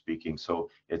English speaking. So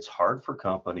it's hard for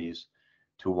companies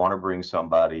to want to bring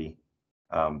somebody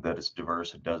that is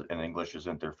diverse and English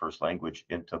isn't their first language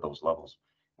into those levels.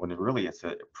 When really it's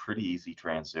a pretty easy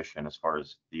transition as far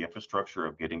as the infrastructure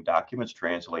of getting documents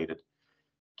translated,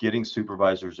 getting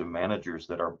supervisors and managers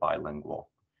that are bilingual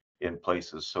in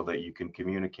places so that you can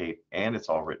communicate and it's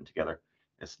all written together.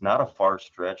 It's not a far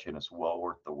stretch and it's well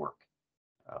worth the work,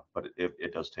 but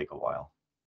it does take a while.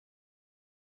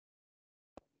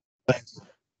 Thanks.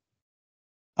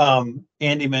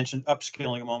 Andy mentioned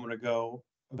upskilling a moment ago.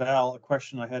 Val, a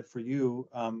question I had for you.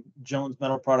 Jones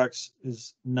Metal Products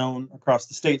is known across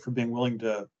the state for being willing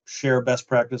to share best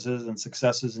practices and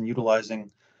successes in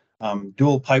utilizing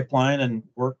dual pipeline and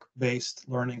work-based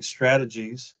learning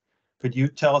strategies. Could you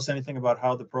tell us anything about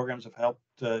how the programs have helped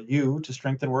you to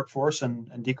strengthen workforce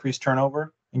and decrease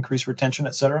turnover, increase retention,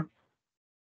 et cetera?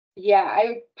 Yeah,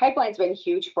 pipeline's been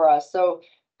huge for us. So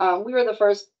we were the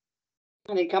first,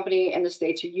 I think, company in the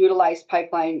state to utilize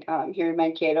pipeline here in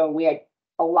Mankato. We had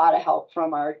a lot of help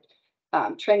from our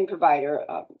training provider,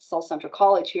 South Central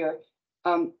College here.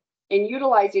 In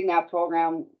utilizing that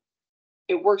program,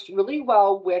 it works really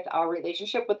well with our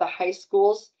relationship with the high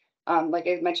schools. Like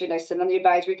I mentioned, I sit on the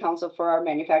advisory council for our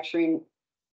manufacturing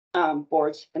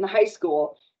boards in the high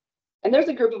school. And there's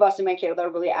a group of us in Mankato that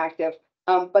are really active.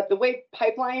 But the way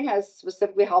Pipeline has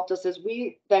specifically helped us is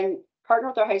we then partner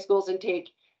with our high schools and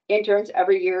take interns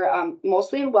every year,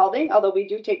 mostly in welding, although we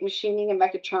do take machining and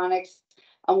mechatronics.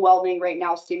 Welding right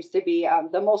now seems to be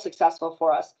the most successful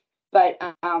for us. But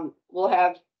we'll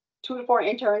have 2 to 4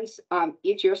 interns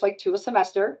each year. It's like 2 a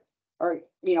semester, or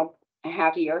a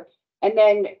half year. And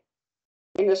then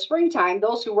in the springtime,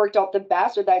 those who worked out the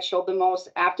best or that showed the most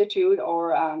aptitude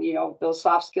or those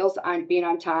soft skills on being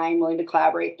on time, willing to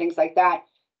collaborate, things like that,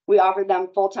 we offered them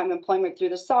full-time employment through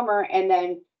the summer and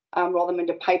then roll them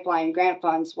into pipeline grant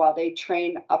funds while they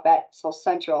train up at South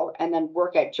Central and then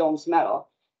work at Jones Metal.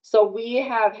 So we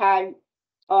have had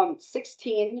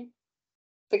 16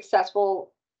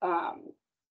 successful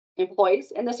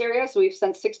employees in this area. So we've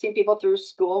sent 16 people through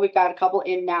school. We've got a couple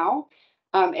in now.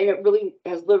 And it really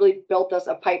has literally built us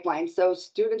a pipeline. So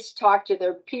students talk to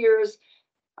their peers,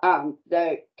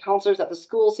 the counselors at the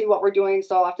school see what we're doing.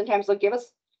 So oftentimes they'll give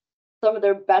us some of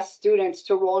their best students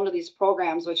to roll into these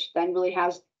programs, which then really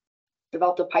has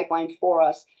developed a pipeline for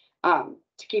us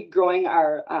to keep growing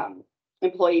our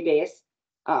employee base.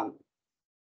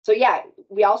 So yeah,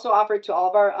 we also offer to all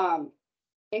of our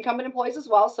incumbent employees as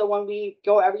well. So when we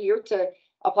go every year to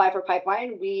apply for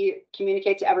pipeline, we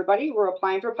communicate to everybody we're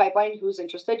applying for pipeline, who's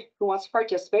interested, who wants to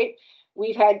participate.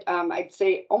 We've had, I'd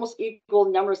say, almost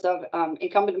equal numbers of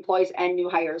incumbent employees and new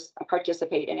hires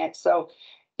participate in it. So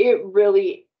it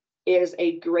really is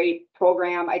a great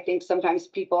program. I think sometimes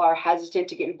people are hesitant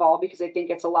to get involved because they think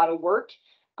it's a lot of work.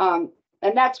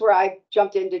 And that's where I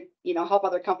jumped in to, help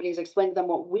other companies explain to them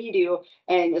what we do.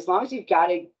 And as long as you've got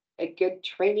a good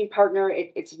training partner,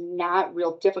 it's not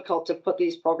real difficult to put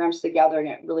these programs together, and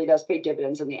it really does pay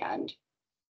dividends in the end.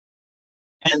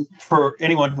 And for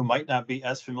anyone who might not be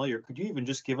as familiar, could you even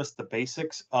just give us the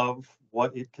basics of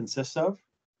what it consists of?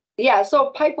 Yeah, so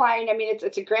pipeline, I mean,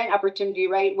 it's a grant opportunity,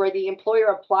 right, where the employer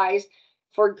applies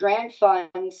for grant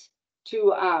funds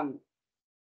to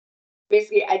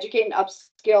basically educate and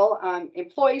upskill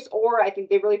employees, or I think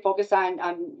they really focus on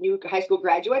new high school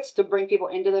graduates to bring people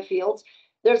into the fields.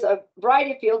 There's a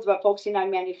variety of fields, but focusing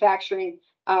on manufacturing.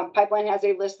 Pipeline has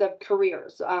a list of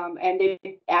careers, and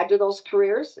they add to those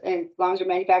careers, and as long as you're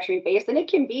manufacturing based, and it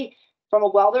can be from a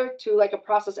welder to like a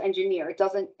process engineer. It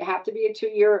doesn't have to be a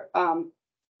 2-year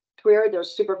career.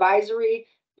 There's supervisory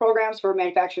programs for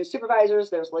manufacturing supervisors.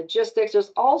 There's logistics.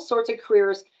 There's all sorts of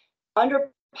careers under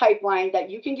pipeline that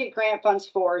you can get grant funds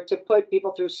for to put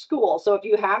people through school. So if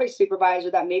you have a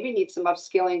supervisor that maybe needs some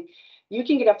upskilling, you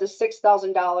can get up to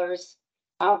 $6,000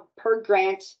 per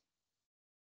grant.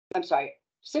 I'm sorry,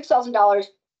 $6,000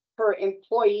 per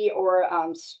employee or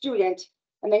student,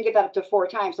 and then get that up to 4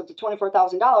 times, up to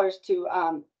 $24,000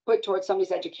 to put towards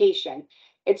somebody's education.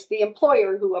 It's the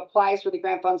employer who applies for the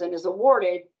grant funds and is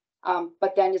awarded,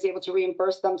 but then is able to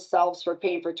reimburse themselves for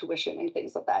paying for tuition and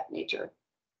things of that nature.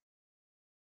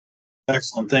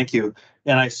 Excellent, thank you.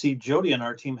 And I see Jody on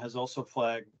our team has also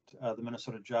flagged the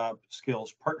Minnesota Job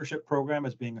Skills Partnership Program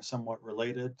as being a somewhat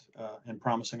related and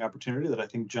promising opportunity that I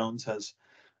think Jones has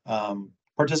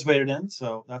participated in.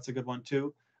 So that's a good one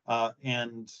too.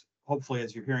 And hopefully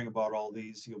as you're hearing about all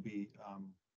these, you'll be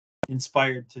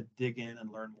inspired to dig in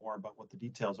and learn more about what the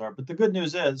details are. But the good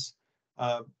news is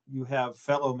you have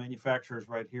fellow manufacturers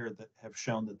right here that have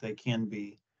shown that they can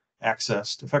be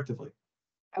accessed effectively.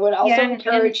 I would also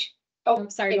encourage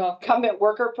incumbent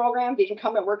worker program, the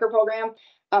incumbent worker program.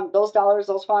 Those dollars,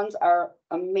 those funds are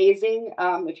amazing.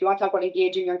 If you want to talk about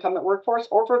engaging your incumbent workforce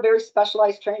or for very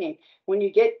specialized training, when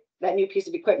you get that new piece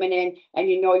of equipment in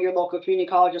and your local community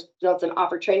college doesn't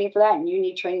offer training for that and you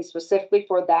need training specifically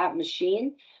for that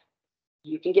machine,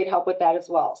 you can get help with that as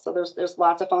well. So there's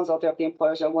lots of funds out there if the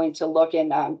employers are willing to look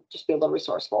and just be a little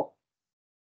resourceful.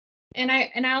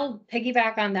 And I'll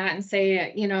piggyback on that and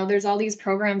say, there's all these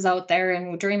programs out there,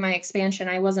 and during my expansion,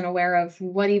 I wasn't aware of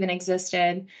what even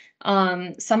existed.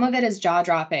 Some of it is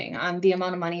jaw-dropping on the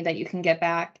amount of money that you can get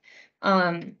back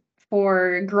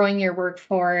for growing your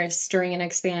workforce during an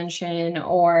expansion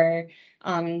or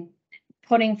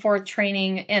putting forth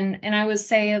training. And I would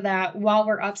say that while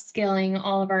we're upskilling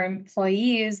all of our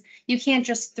employees, you can't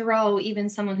just throw even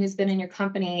someone who's been in your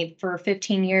company for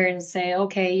 15 years and say,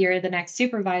 okay, you're the next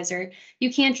supervisor.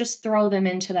 You can't just throw them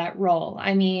into that role.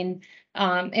 I mean,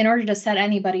 in order to set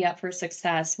anybody up for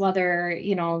success, whether,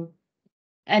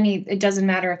 it doesn't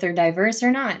matter if they're diverse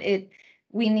or not,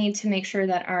 we need to make sure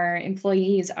that our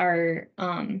employees are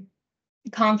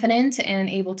confident and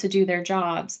able to do their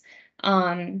jobs.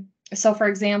 So for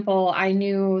example, I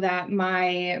knew that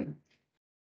a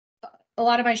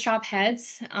lot of my shop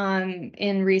heads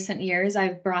in recent years,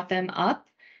 I've brought them up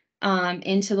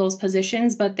into those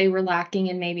positions, but they were lacking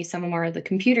in maybe some more of the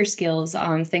computer skills,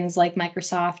 things like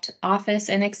Microsoft Office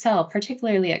and Excel,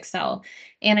 particularly Excel.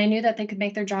 And I knew that they could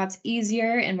make their jobs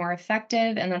easier and more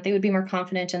effective and that they would be more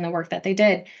confident in the work that they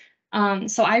did.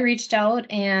 So I reached out,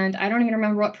 and I don't even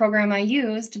remember what program I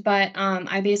used, but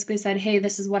I basically said, hey,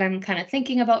 this is what I'm kind of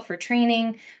thinking about for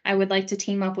training. I would like to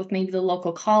team up with maybe the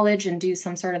local college and do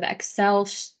some sort of Excel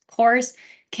course.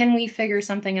 Can we figure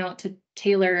something out to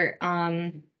tailor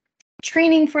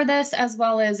training for this, as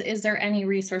well as is there any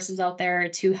resources out there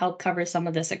to help cover some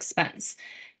of this expense?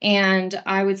 And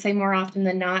I would say more often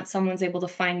than not, someone's able to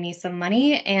find me some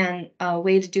money and a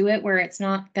way to do it where it's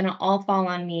not going to all fall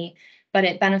on me. but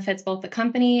it benefits both the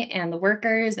company and the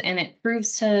workers, and it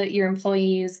proves to your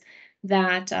employees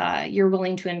that you're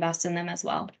willing to invest in them as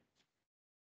well.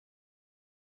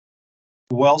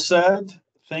 Well said.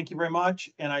 Thank you very much.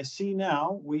 And I see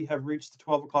now we have reached the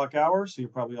 12 o'clock hour, so you're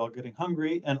probably all getting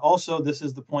hungry. And also, this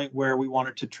is the point where we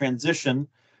wanted to transition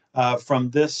from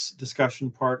this discussion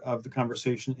part of the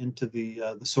conversation into the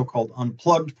so-called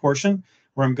unplugged portion,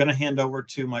 where I'm going to hand over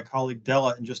to my colleague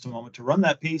Della in just a moment to run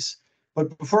that piece.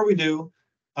 But before we do,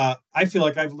 I feel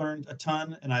like I've learned a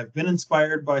ton, and I've been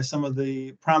inspired by some of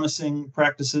the promising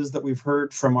practices that we've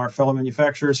heard from our fellow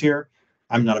manufacturers here.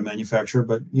 I'm not a manufacturer,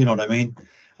 but you know what I mean.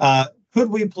 Could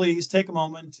we please take a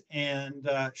moment and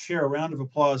share a round of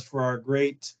applause for our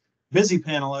great busy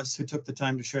panelists who took the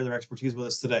time to share their expertise with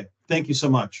us today? Thank you so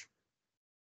much.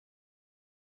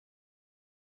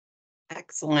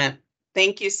 Excellent.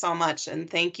 Thank you so much. And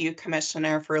thank you,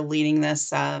 Commissioner, for leading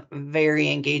this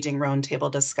very engaging roundtable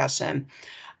discussion.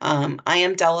 I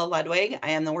am Della Ludwig. I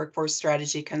am the Workforce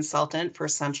Strategy Consultant for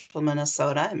Central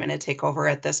Minnesota. I'm going to take over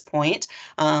at this point.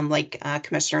 Like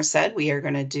Commissioner said, we are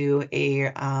going to do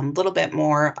a little bit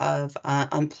more of an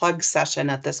unplugged session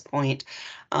at this point.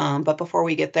 But before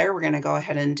we get there, we're going to go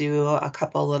ahead and do a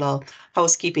couple little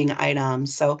housekeeping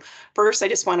items. So first, I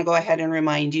just want to go ahead and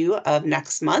remind you of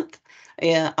next month.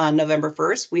 On November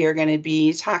 1st, we are going to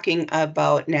be talking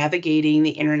about navigating the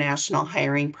international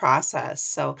hiring process.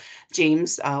 So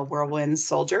James Whirlwind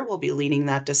Soldier will be leading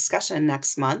that discussion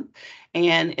next month,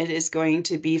 and it is going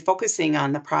to be focusing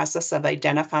on the process of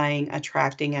identifying,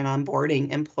 attracting, and onboarding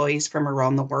employees from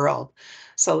around the world.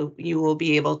 So you will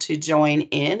be able to join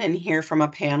in and hear from a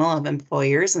panel of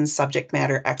employers and subject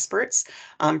matter experts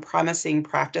on promising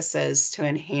practices to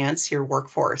enhance your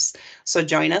workforce. So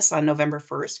join us on November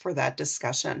 1st for that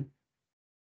discussion.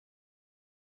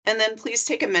 And then please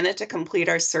take a minute to complete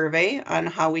our survey on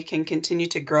how we can continue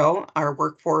to grow our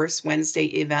Workforce Wednesday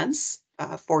events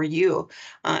for you.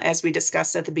 As we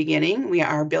discussed at the beginning, we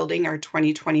are building our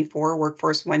 2024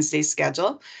 Workforce Wednesday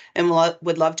schedule, and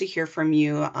would love to hear from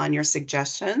you on your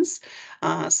suggestions.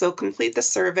 So complete the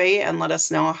survey and let us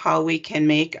know how we can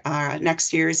make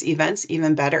next year's events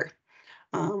even better.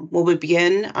 We'll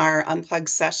begin our unplugged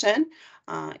session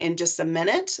in just a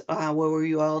minute, where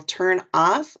we will turn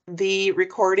off the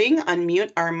recording,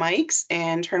 unmute our mics,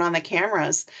 and turn on the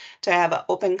cameras to have an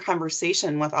open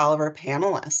conversation with all of our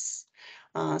panelists.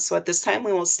 So at this time,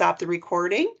 we will stop the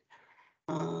recording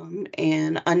and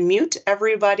unmute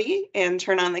everybody and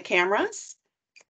turn on the cameras.